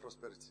secured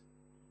prosperity.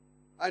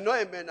 I know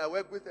a man, I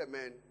work with a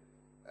man,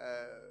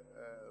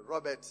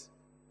 Robert.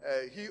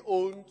 He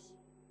owned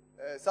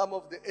some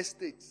of the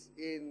estates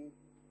in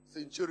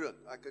Centurion.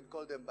 I can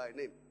call them by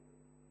name.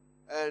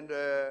 And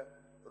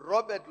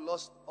Robert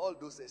lost all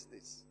those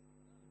estates.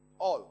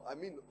 All. I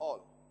mean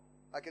all.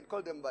 I can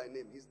call them by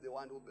name. He's the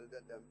one who built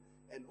them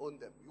and owned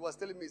them. He was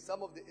telling me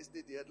some of the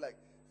estates, he had like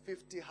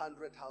 50,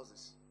 100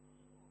 houses.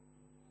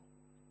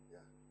 Yeah.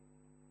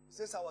 He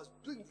says, I was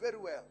doing very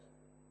well.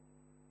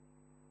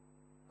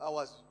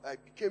 I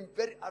became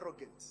very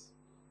arrogant.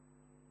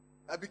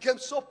 I became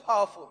so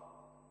powerful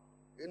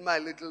in my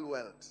little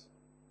world.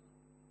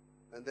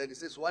 And then he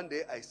says, one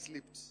day I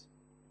slipped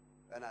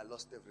and I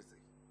lost everything.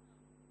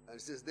 And he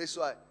says, that's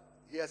why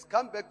he has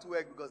come back to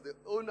work, because the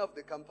owner of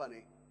the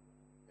company,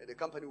 and the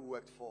company we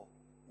worked for,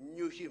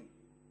 knew him.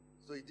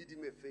 So he did him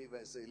a favor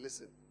and said,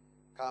 listen,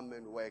 come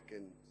and work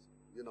and,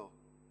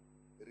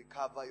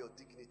 recover your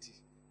dignity.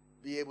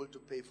 Be able to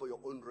pay for your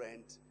own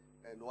rent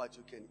and what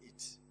you can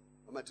eat.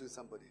 Am I telling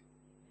somebody?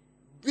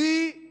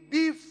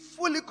 Be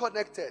fully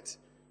connected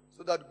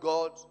so that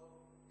God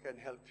can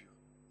help you.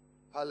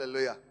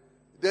 Hallelujah.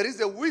 There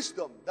is a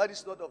wisdom that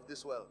is not of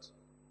this world.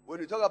 When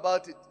you talk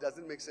about it, it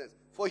doesn't make sense.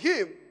 For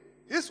him,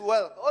 his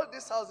wealth, all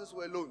these houses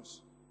were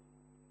loans.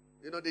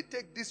 They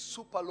take these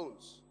super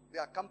loans.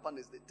 There are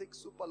companies, they take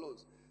super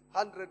loans.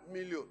 100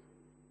 million.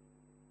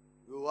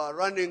 You are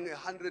running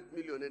 100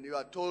 million and you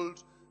are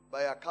told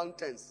by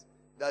accountants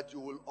that you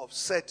will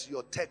offset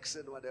your tax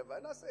and whatever.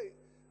 And I say,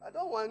 I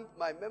don't want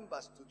my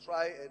members to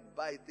try and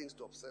buy things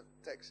to offset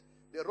tax.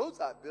 The roads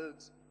are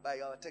built by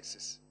our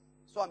taxes.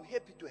 So I'm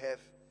happy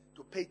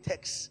to pay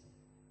tax.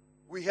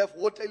 We have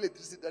water,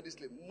 electricity that is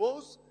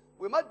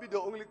we might be the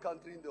only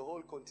country in the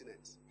whole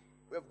continent.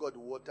 We have got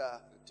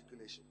water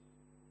reticulation.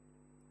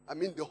 I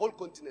mean the whole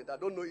continent. I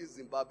don't know in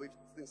Zimbabwe if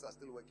things are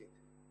still working.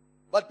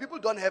 But people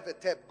don't have a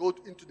tap. Go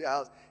into their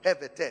house,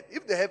 have a tap.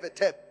 If they have a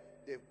tap,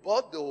 they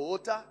bought the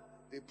water,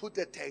 they put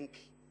a tank.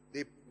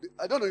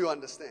 I don't know you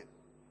understand.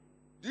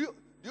 Do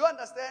you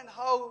understand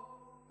how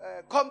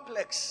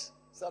complex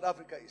South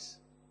Africa is?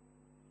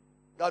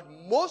 That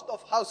most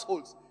of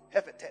households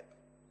have a tap.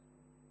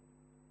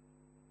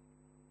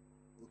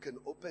 You can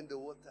open the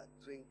water,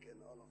 drink,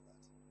 and all of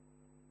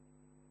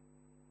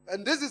that.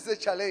 And this is the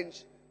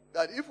challenge,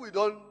 that if we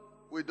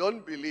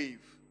don't believe,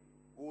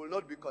 we will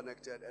not be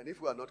connected. And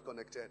if we are not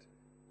connected,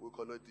 we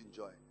cannot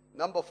enjoy.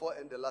 Number 4,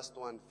 and the last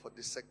one for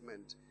this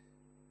segment.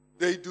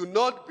 They do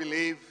not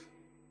believe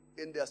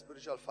in their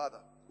spiritual father.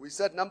 We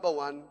said, number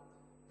 1,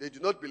 they do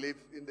not believe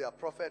in their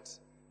prophet.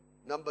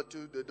 Number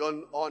 2, they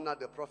don't honor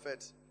the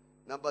prophet.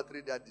 Number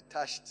 3, they are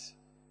detached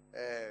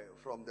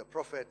from the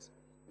prophet.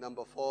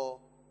 Number 4,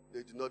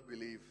 they do not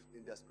believe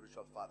in their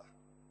spiritual father,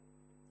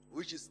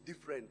 which is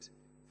different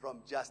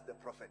from just the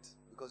prophet.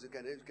 Because you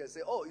can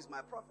say, oh, he's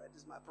my prophet,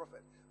 he's my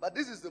prophet. But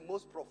this is the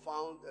most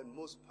profound and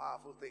most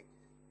powerful thing,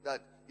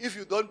 that if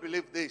you don't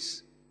believe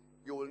this,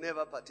 you will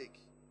never partake.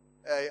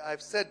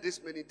 I've said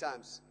this many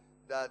times,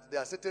 that there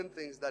are certain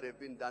things that have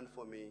been done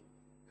for me.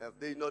 Have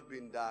they not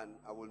been done,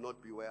 I will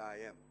not be where I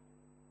am.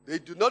 They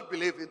do not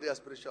believe in their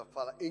spiritual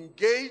father.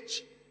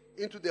 Engage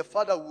into the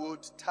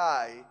fatherhood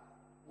tie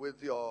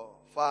with your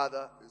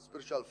father, your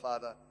spiritual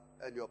father,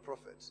 and your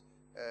prophets.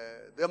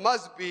 There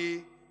must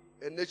be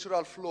a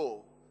natural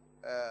flow.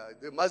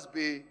 There must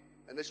be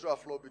a natural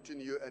flow between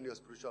you and your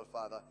spiritual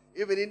father.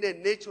 Even in a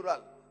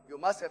natural, you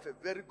must have a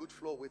very good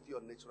flow with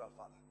your natural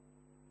father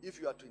if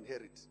you are to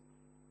inherit.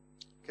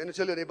 Can you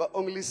tell your neighbor,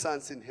 only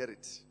sons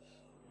inherit?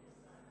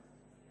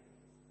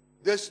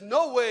 There's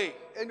no way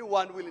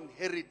anyone will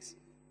inherit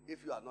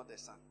if you are not a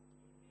son.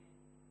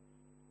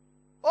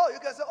 Oh, you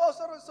can say, oh,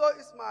 so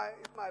is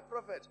my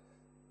prophet.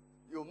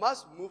 You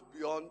must move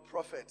beyond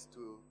prophet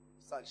to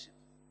sonship.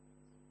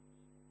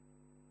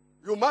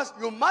 You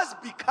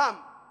must become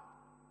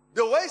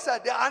the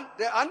Wayside.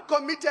 They're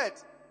uncommitted.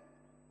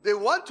 They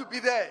want to be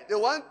there. They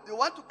want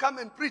to come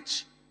and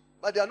preach,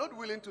 but they are not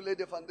willing to lay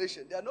the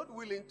foundation. They are not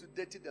willing to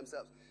dirty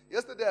themselves.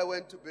 Yesterday I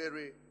went to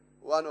bury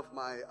one of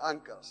my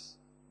uncles,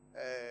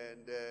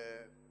 and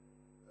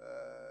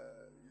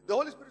the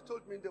Holy Spirit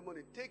told me in the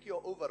morning, take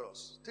your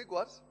overalls. Take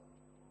what?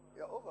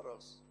 Your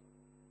overalls.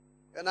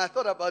 And I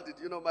thought about it.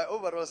 My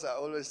overalls are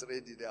always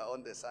ready. They are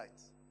on the side.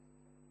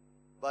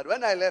 But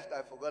when I left,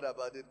 I forgot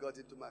about it, got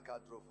into my car,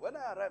 drove. When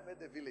I arrived at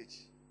the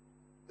village,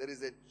 there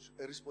is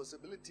a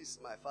responsibility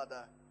my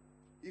father,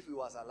 if he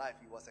was alive,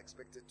 he was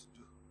expected to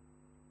do.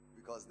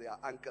 Because they are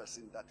uncles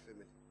in that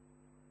family.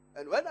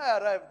 And when I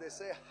arrived, they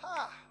say,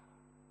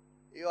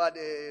 you are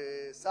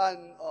the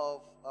son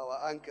of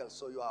our uncle,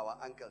 so you are our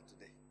uncle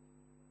today.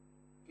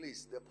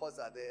 Please, the pots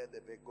are there,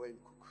 the back, go and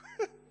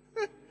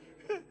cook.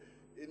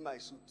 In my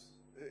suit.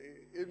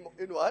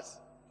 In what?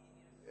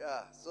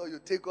 Yeah, so you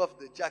take off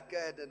the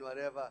jacket and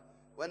whatever.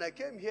 When I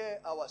came here,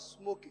 I was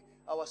smoking.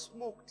 I was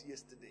smoked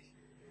yesterday.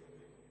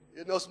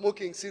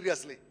 Smoking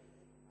seriously.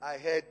 I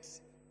had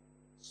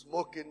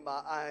smoke in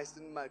my eyes,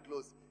 in my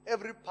clothes.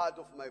 Every part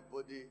of my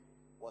body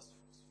was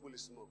fully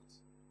smoked.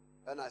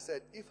 And I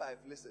said, if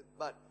I've listened,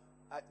 but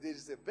there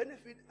is a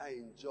benefit I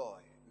enjoy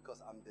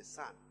because I'm the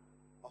son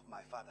of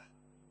my father.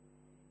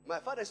 My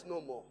father is no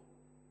more.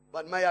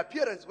 But my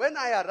appearance, when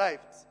I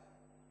arrived,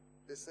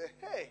 they say,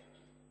 hey,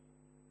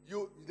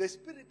 the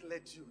Spirit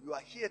led you. You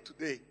are here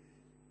today.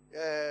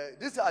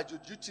 These are your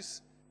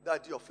duties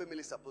that your family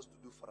is supposed to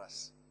do for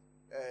us.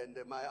 And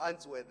my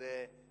aunts were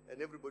there,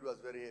 and everybody was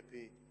very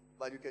happy.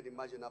 But you can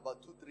imagine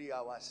about 2-3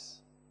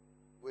 hours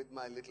with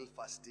my little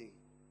fasting,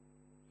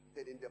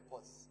 in the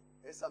pots.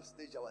 At some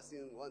stage, I was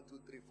seeing 1, 2,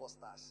 3, 4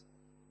 stars.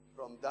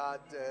 From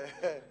that,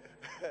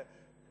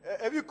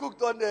 have you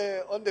cooked on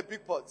the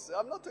big pots?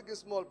 I'm not talking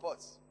small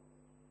pots.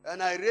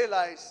 And I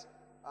realized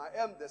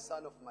I am the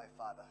son of my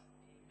father.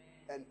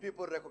 And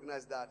people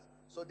recognize that.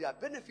 So there are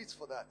benefits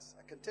for that.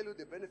 I can tell you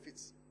the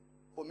benefits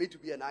for me to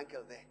be an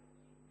uncle there.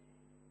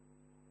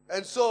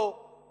 And so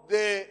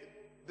the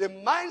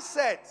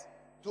mindset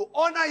to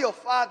honor your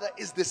father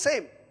is the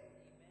same.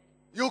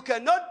 You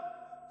cannot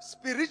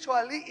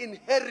spiritually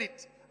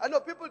inherit. I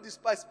know people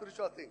despise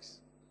spiritual things.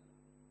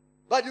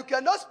 But you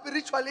cannot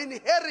spiritually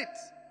inherit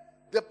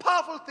the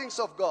powerful things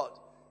of God,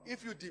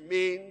 if you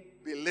demean,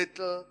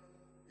 belittle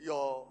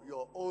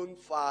your own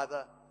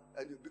father,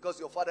 and because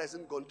your father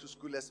hasn't gone to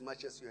school as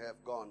much as you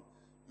have gone,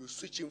 you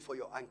switch him for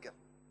your uncle.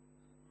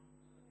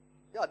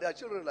 Yeah, there are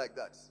children like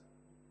that.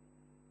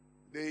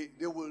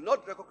 They will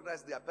not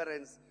recognize their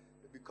parents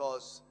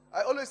because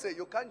I always say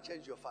you can't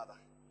change your father.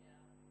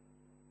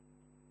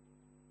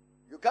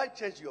 You can't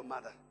change your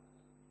mother.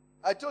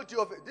 I told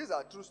you, these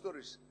are true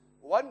stories.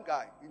 One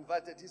guy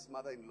invited his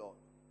mother-in-law.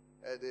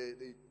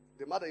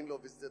 The mother-in-law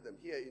visited them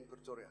here in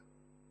Pretoria.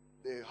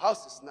 The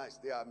house is nice.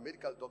 They are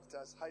medical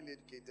doctors, highly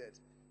educated.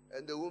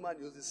 And the woman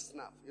uses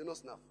snuff. You know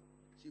snuff?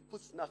 She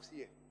puts snuff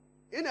here.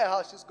 In her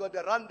house, she's got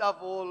the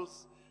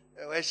randavals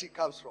where she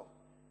comes from.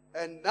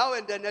 And now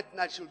and then at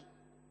night, she'll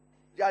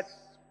just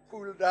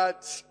pull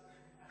that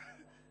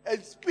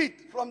and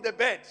spit from the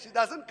bed. She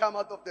doesn't come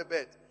out of the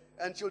bed.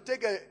 And she'll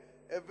take a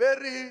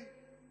very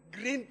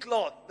green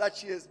cloth that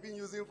she has been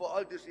using for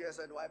all these years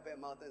and wipe her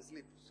mouth and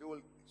sleep. She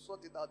will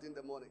sort it out in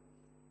the morning.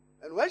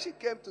 And when she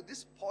came to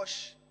this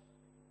posh,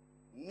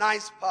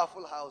 nice,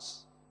 powerful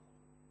house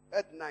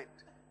at night,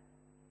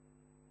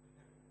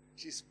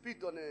 she spit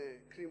on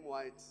a cream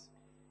white,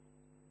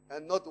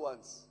 and not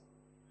once.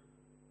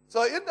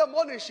 So in the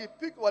morning, she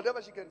picked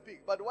whatever she can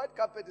pick. But white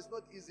carpet is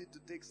not easy to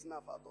take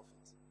snuff out of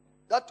it.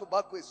 That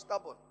tobacco is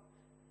stubborn.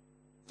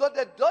 So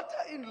the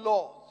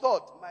daughter-in-law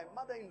thought, my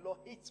mother-in-law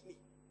hates me.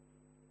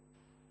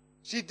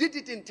 She did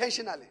it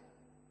intentionally.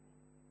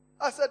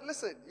 I said,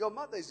 listen, your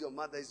mother is your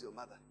mother is your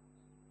mother.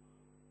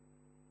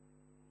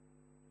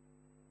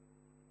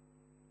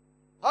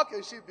 How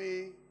can she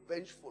be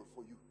vengeful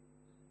for you?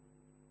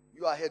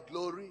 You are her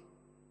glory,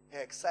 her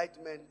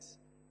excitement.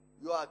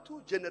 You are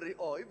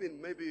or even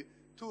maybe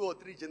 2 or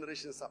 3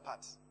 generations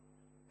apart.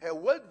 Her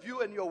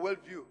worldview and your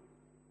worldview,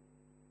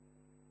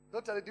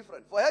 totally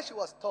different. For her, she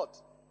was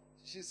taught.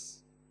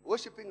 She's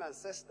worshiping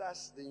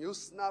ancestors. They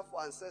use snuff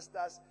for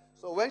ancestors.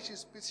 So when she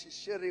speaks, she's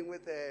sharing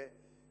with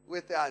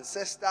her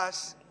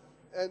ancestors.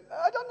 And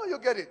I don't know, you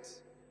get it.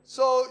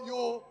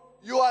 So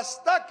you are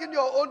stuck in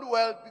your own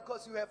world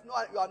because you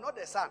are not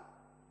a son.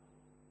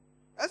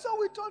 And so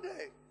we told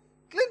her,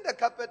 clean the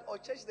carpet or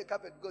change the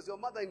carpet because your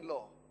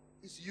mother-in-law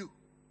is you.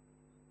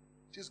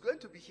 She's going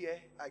to be here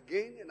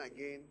again and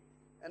again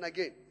and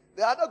again.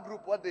 The other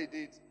group, what they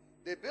did,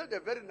 they built a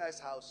very nice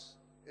house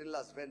in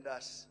Las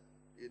Vegas,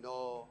 and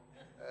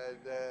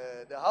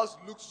the house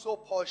looked so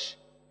posh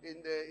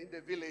in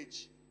the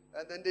village.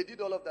 And then they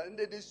did all of that. And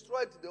they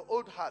destroyed the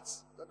old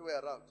huts that were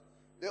around.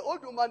 The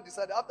old woman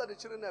decided, after the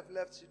children have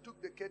left, she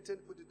took the curtain,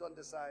 put it on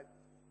the side,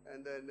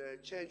 and then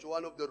changed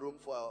one of the room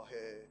for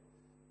her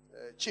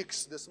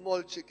chicks, the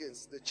small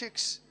chickens, the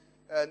chicks.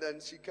 And then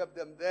she kept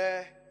them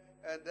there.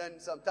 And then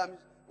sometimes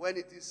when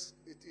it is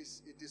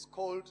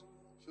cold,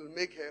 she'll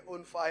make her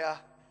own fire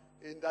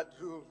in that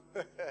room.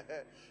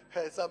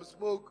 Some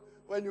smoke.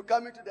 When you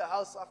come into the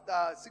house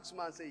after 6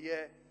 months, a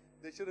year,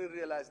 the children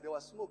realized there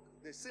was smoke.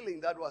 The ceiling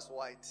that was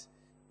white,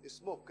 the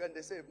smoke. And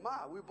they say,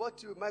 Ma, we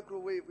bought you a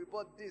microwave. We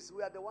bought this.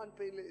 We are the one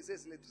paying. It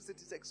says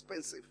electricity is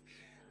expensive.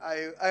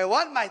 I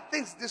want my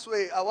things this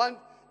way. I want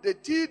the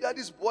tea that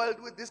is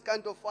boiled with this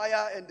kind of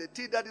fire and the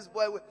tea that is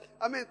boiled with,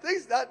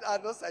 things that are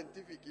not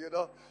scientific,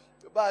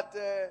 But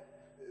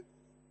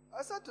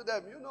I said to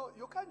them,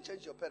 you can't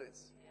change your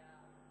parents.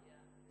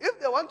 If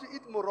they want to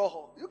eat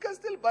moroho, you can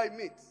still buy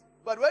meat.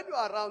 But when you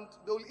are around,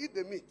 they will eat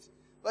the meat.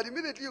 But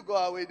immediately you go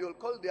away, they will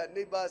call their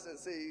neighbors and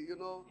say,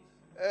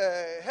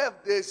 have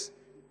this.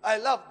 I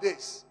love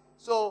this.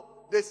 So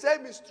the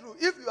same is true.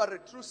 If you are a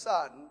true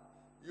son,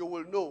 you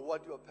will know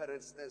what your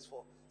parents stands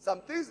for.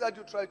 Some things that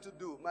you try to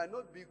do might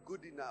not be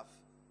good enough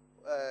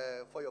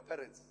for your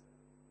parents.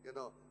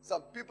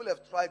 Some people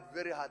have tried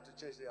very hard to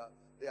change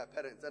their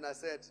parents. And I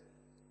said,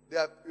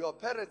 your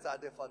parents are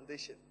the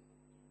foundation.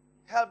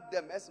 Help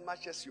them as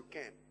much as you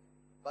can,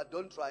 but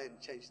don't try and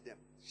change them.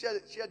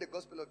 Share the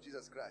gospel of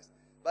Jesus Christ.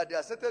 But there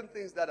are certain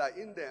things that are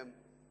in them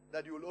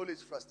that you will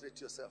always frustrate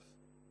yourself.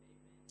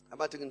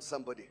 Am I talking to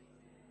somebody?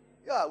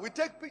 Yeah, we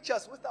take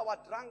pictures with our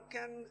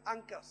drunken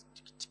uncles.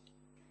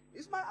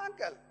 He's my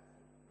uncle.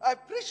 I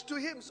preached to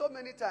him so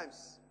many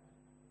times.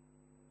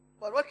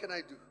 But what can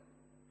I do?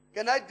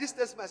 Can I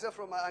distance myself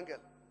from my uncle?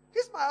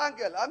 He's my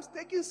uncle. I'm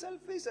taking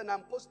selfies and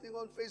I'm posting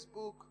on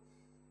Facebook.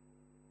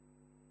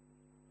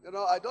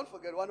 I don't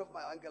forget one of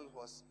my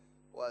uncles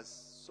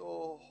was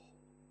so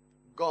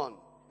gone,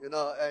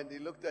 and he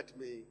looked at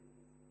me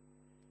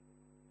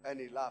and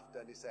he laughed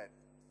and he said,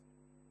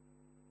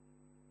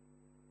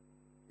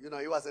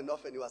 he was an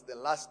orphan. He was the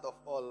last of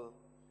all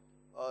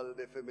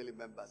the family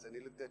members. And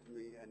he looked at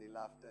me and he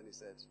laughed and he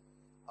said,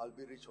 I'll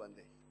be rich one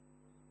day.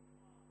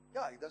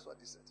 Yeah, that's what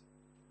he said.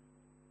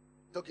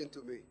 Talking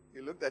to me. He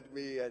looked at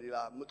me and he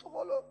laughed.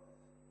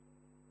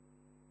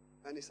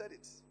 And he said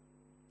it.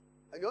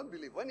 And you won't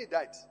believe, when he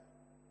died,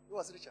 he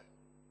was richer.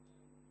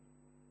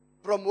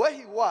 From where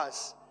he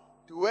was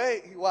to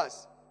where he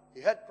was,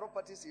 he had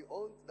properties he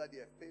owned that he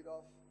had paid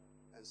off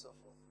and so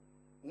forth.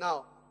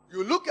 Now,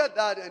 you look at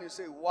that and you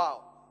say,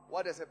 wow,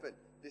 what has happened?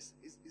 This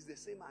is the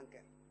same uncle.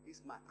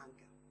 He's my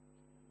uncle.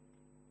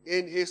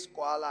 In his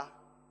squalor,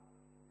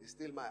 he's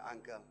still my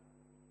uncle.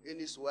 In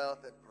his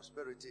wealth and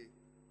prosperity,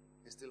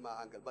 he's still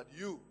my uncle. But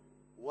you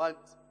want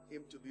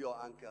him to be your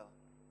uncle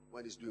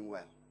when he's doing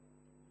well.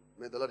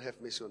 May the Lord have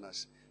mercy on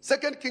us.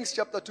 2 Kings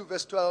chapter 2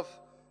 verse 12.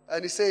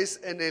 And he says,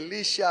 and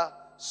Elisha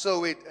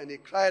saw it, and he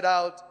cried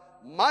out,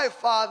 my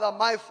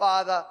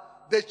father,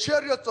 the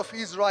chariots of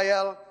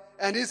Israel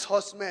and his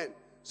horsemen.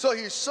 So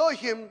he saw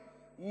him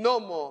no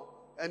more,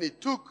 and he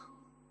took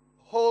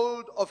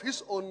hold of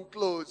his own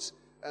clothes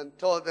and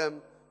tore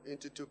them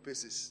into two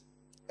pieces.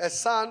 A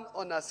son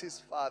honors his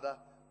father.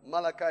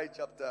 Malachi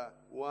chapter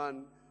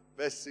 1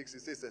 verse 6,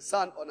 it says, a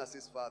son honors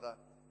his father,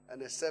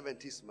 and a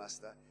servant his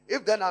master.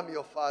 If then I'm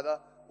your father,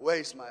 where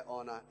is my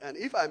honor? And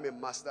if I'm a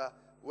master,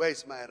 where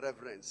is my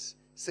reverence?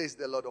 Says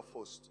the Lord of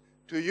hosts.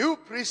 To you,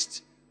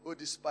 priests who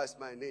despise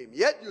my name.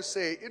 Yet you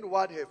say, in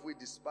what have we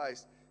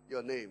despised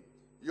your name?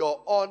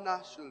 Your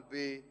honor should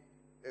be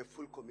a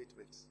full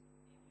commitment.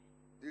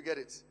 Do you get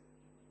it?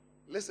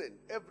 Listen,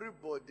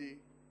 everybody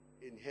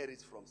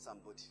inherits from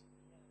somebody.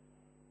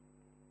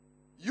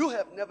 You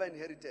have never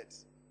inherited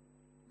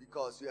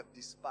because you have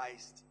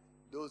despised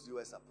those you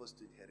were supposed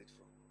to inherit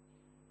from.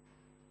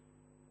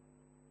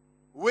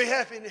 We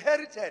have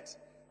inherited.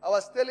 I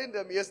was telling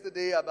them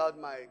yesterday about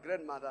my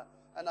grandmother,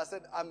 and I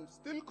said, I'm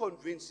still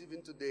convinced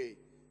even today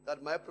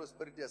that my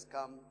prosperity has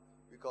come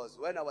because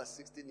when I was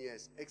 16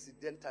 years,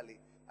 accidentally,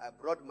 I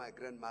brought my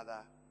grandmother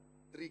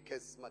 3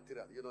 cases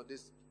material. You know,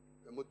 this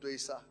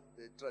mutuisa,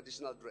 the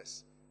traditional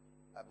dress.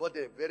 I bought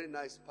a very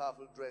nice,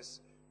 powerful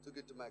dress, took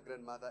it to my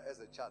grandmother as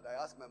a child.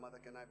 I asked my mother,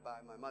 can I buy?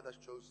 My mother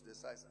chose the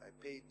size. I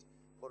paid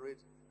for it.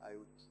 I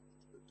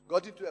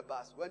got into a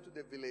bus, went to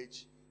the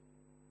village.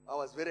 I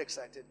was very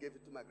excited, gave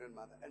it to my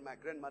grandmother, and my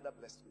grandmother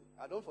blessed me.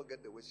 I don't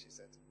forget the words she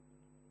said.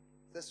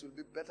 This will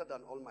be better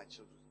than all my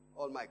children,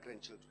 all my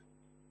grandchildren.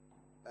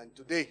 And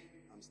today,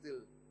 I'm still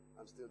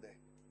there.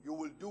 You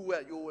will do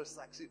well, you will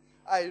succeed.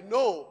 I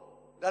know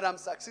that I'm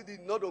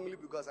succeeding not only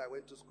because I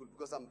went to school,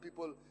 because some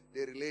people,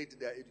 they relate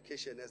their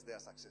education as their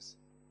success.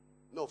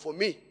 No, for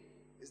me,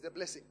 it's the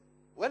blessing.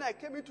 When I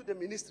came into the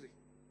ministry,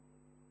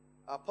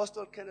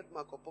 Apostle Kenneth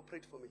Makopo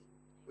prayed for me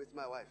with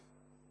my wife.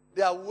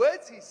 There are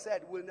words he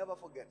said we'll never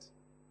forget.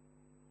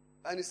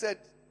 And he said,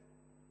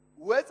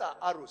 words are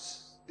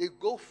arrows. They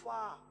go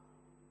far.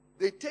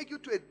 They take you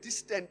to a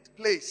distant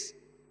place.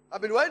 I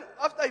mean,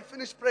 after he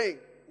finished praying,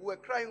 we were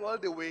crying all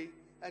the way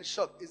and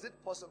shocked. Is it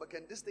possible?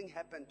 Can this thing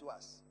happen to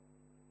us?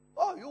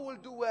 Oh, you will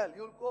do well.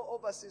 You'll go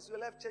overseas.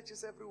 You'll have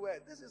churches everywhere.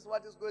 This is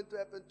what is going to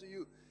happen to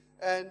you.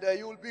 And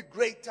you will be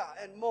greater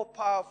and more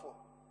powerful.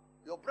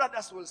 Your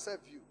brothers will serve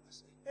you. I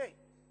say, hey,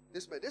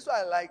 this man. This is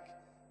why I like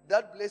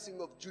that blessing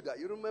of Judah.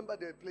 You remember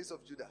the place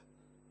of Judah?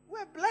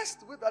 We're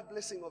blessed with that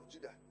blessing of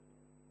Judah.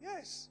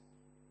 Yes.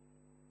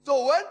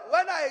 So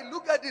when I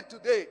look at it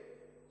today,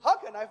 how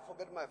can I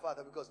forget my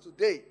father? Because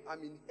today I've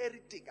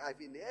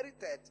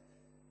inherited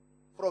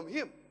from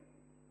him.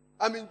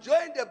 I'm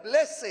enjoying the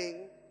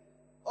blessing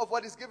of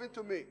what is given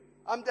to me.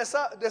 I'm the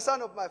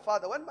son of my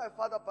father. When my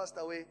father passed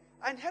away,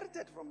 I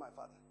inherited from my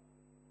father.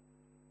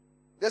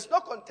 There's no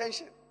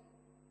contention.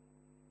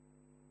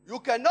 You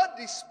cannot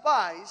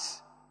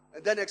despise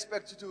and then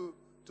expect you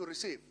to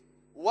receive.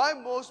 Why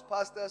most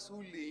pastors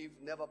who leave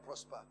never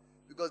prosper?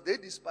 Because they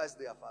despise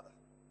their father.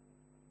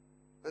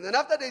 And then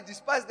after they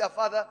despise their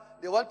father,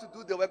 they want to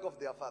do the work of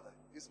their father.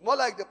 It's more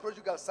like the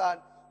prodigal son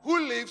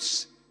who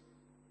lives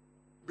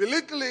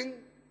belittling,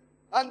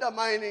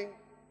 undermining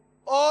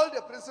all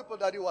the principles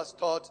that he was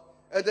taught,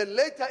 and then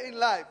later in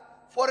life,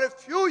 for a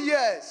few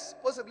years,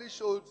 possibly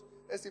showed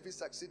as if he's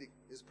succeeding,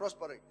 he's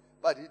prospering,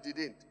 but he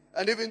didn't.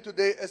 And even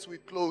today, as we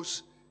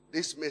close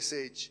this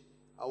message,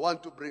 I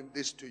want to bring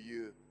this to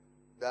you,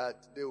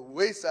 that the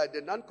Wayside,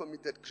 the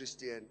non-committed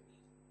Christian,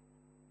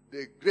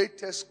 the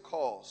greatest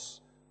cause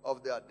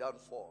of their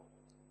downfall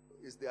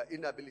is their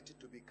inability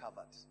to be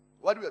covered.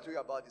 What we are talking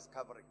about is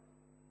covering.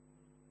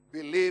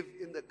 Believe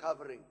in the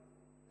covering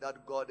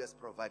that God has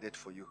provided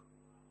for you,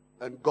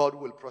 and God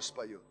will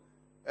prosper you.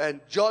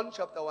 And John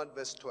chapter 1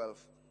 verse 12,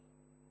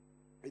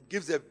 it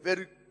gives a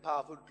very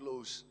powerful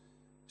close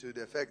to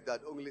the fact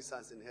that only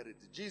sons inherit.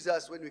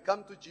 Jesus, when we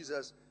come to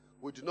Jesus,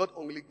 we do not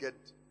only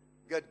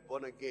get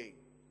born again,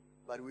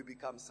 but we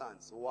become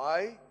sons.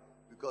 Why?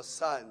 Because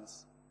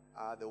sons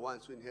are the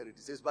ones who inherit. It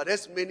says, but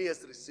as many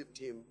as received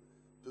him,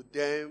 to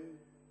them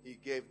he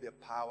gave the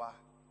power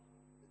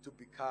to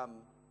become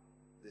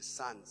the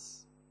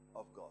sons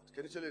of God.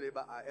 Can you tell your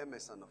neighbor, I am a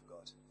son of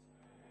God?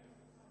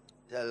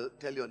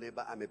 Tell your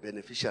neighbor, I'm a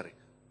beneficiary.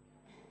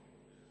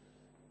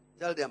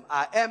 Tell them,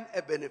 I am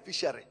a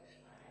beneficiary.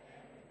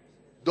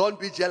 Don't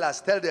be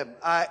jealous. Tell them,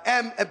 I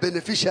am a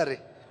beneficiary.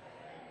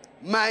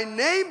 My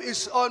name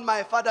is on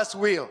my Father's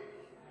will.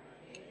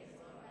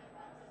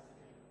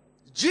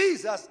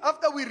 Jesus,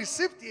 after we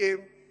received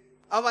him,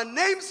 our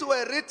names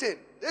were written.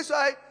 That's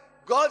why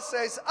God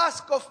says,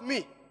 ask of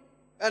me,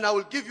 and I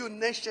will give you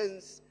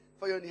nations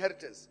for your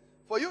inheritance.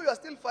 For you are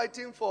still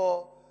fighting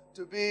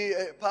to be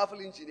a powerful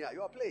engineer.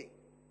 You are playing.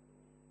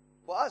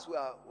 For us, we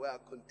are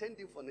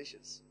contending for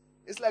nations.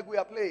 It's like we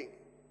are playing.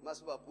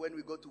 when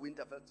we go to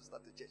Winterfell to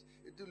start the church.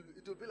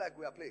 It will be like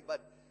we are playing,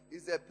 but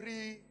it's a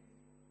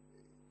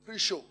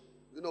pre-show.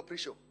 You know,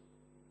 pre-show.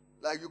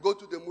 Like you go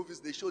to the movies,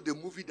 they show the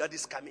movie that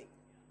is coming.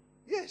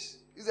 Yes,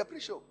 it's a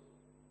pre-show.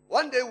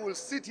 One day we'll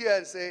sit here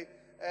and say,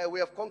 we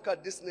have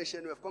conquered this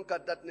nation, we have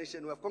conquered that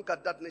nation, we have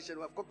conquered that nation,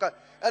 we have conquered.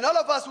 And all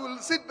of us will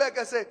sit back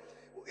and say,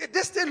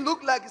 this thing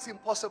look like it's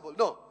impossible.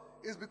 No,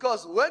 it's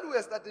because when we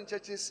were starting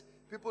churches,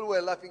 people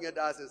were laughing at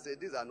us and said,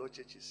 these are no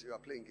churches, you are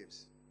playing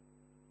games.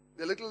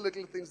 The little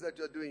things that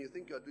you're doing, you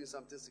think you're doing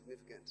something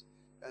significant.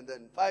 And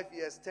then 5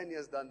 years, 10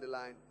 years down the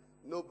line,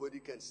 nobody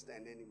can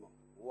stand anymore.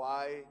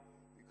 Why?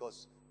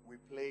 Because we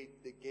played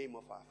the game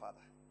of our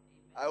Father.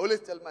 I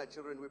always tell my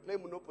children, we play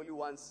Monopoly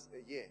once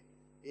a year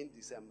in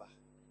December.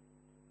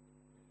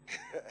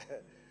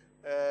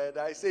 And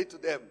I say to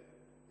them,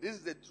 this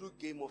is the true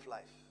game of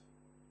life.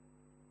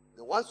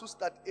 The ones who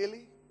start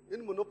early,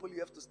 in Monopoly you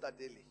have to start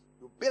early.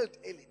 You build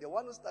early. The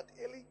one who starts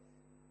early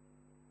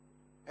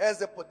has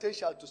the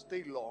potential to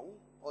stay long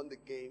on the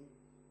game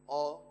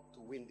or to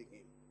win the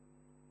game.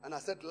 And I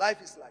said,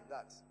 life is like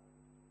that.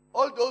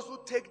 All those who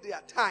take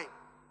their time,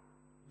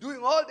 doing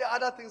all the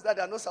other things that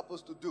they are not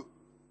supposed to do,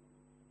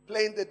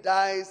 playing the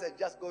dice and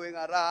just going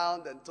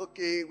around and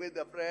talking with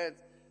their friends,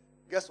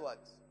 guess what?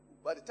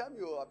 By the time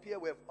you appear,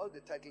 we have all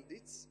the title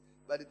deeds.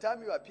 By the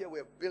time you appear, we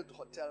have built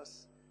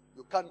hotels.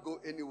 You can't go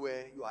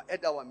anywhere. You are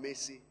at our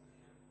mercy.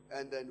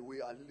 And then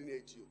we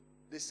alienate you.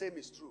 The same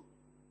is true.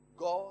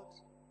 God,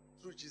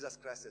 through Jesus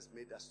Christ, has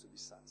made us to be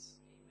sons.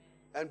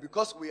 Amen. And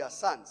because we are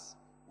sons,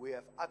 we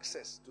have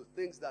access to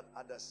things that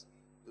others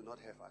do not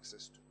have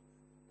access to.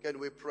 Can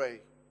we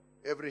pray?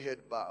 Every head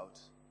bowed,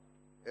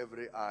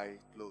 every eye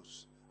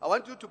closed. I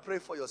want you to pray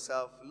for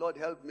yourself. Lord,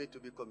 help me to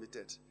be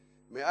committed.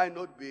 May I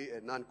not be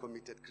a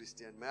non-committed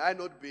Christian. May I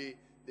not be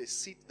the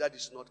seed that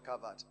is not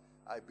covered.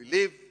 I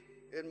believe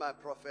in my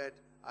prophet.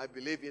 I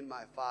believe in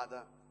my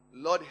Father.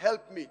 Lord,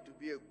 help me to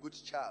be a good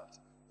child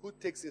who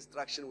takes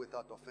instruction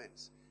without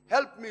offense.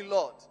 Help me,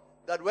 Lord,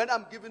 that when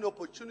I'm given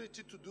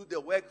opportunity to do the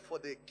work for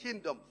the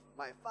kingdom,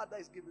 my Father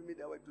is giving me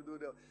the work to do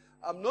the work,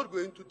 I'm not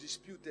going to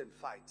dispute and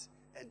fight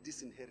and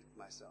disinherit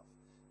myself.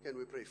 Can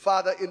we pray?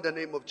 Father, in the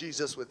name of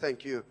Jesus, we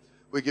thank you.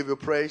 We give you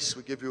praise.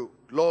 We give you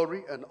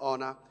glory and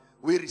honor.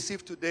 We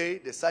receive today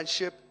the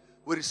sonship.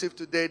 We receive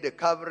today the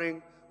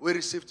covering. We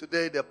receive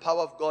today the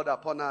power of God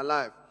upon our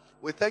life.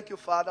 We thank you,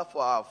 Father,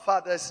 for our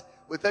fathers.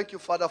 We thank you,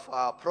 Father, for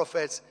our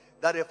prophets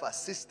that have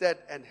assisted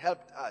and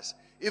helped us.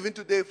 Even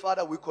today,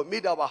 Father, we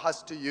commit our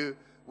hearts to you.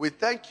 We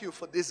thank you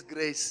for this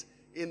grace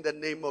in the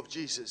name of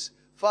Jesus.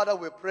 Father,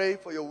 we pray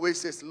for your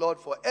wishes, Lord,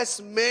 for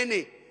as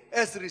many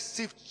as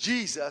received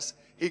Jesus,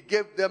 he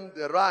gave them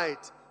the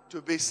right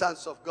to be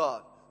sons of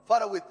God.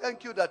 Father, we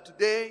thank you that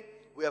today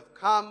we have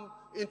come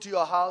into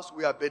your house.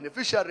 We are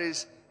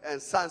beneficiaries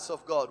and sons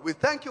of God. We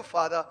thank you,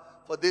 Father,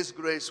 for this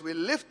grace. We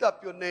lift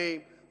up your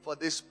name for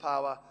this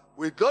power.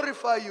 We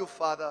glorify you,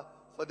 Father,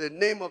 for the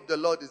name of the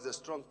Lord is a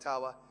strong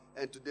tower,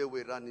 and today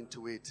we run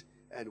into it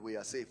and we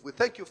are safe. We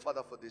thank you,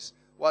 Father, for this.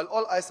 While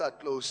all eyes are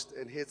closed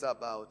and heads are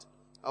bowed,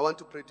 I want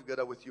to pray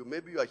together with you.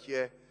 Maybe you are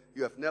here,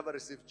 you have never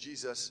received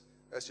Jesus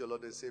as your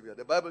Lord and Savior.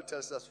 The Bible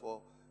tells us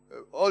for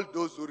all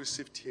those who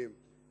received him,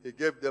 he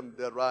gave them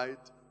the right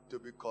to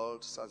be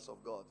called sons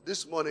of God.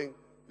 This morning,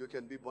 you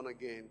can be born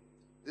again.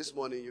 This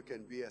morning, you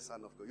can be a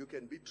son of God. You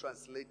can be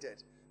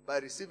translated. By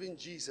receiving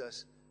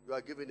Jesus, you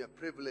are given a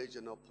privilege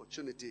and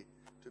opportunity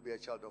to be a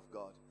child of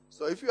God.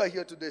 So if you are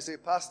here today, say,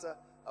 Pastor,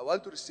 I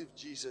want to receive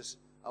Jesus.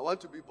 I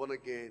want to be born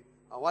again.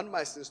 I want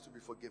my sins to be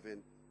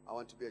forgiven. I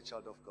want to be a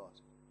child of God.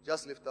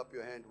 Just lift up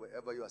your hand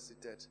wherever you are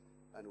seated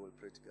and we'll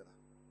pray together.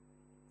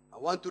 I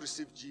want to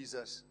receive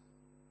Jesus.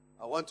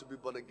 I want to be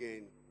born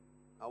again.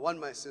 I want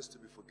my sins to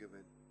be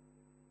forgiven.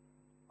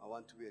 I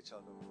want to be a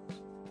child of God.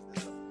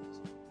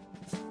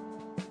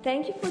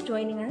 Thank you for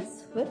joining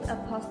us with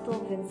Apostle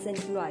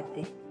Vincent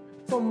Loate.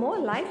 For more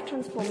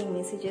life-transforming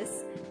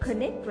messages,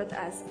 connect with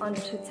us on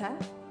Twitter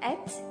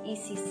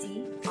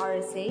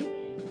 @ECCRSA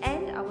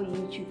and our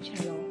YouTube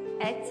channel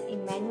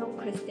 @Emmanuel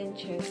Christian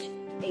Church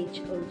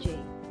HOJ.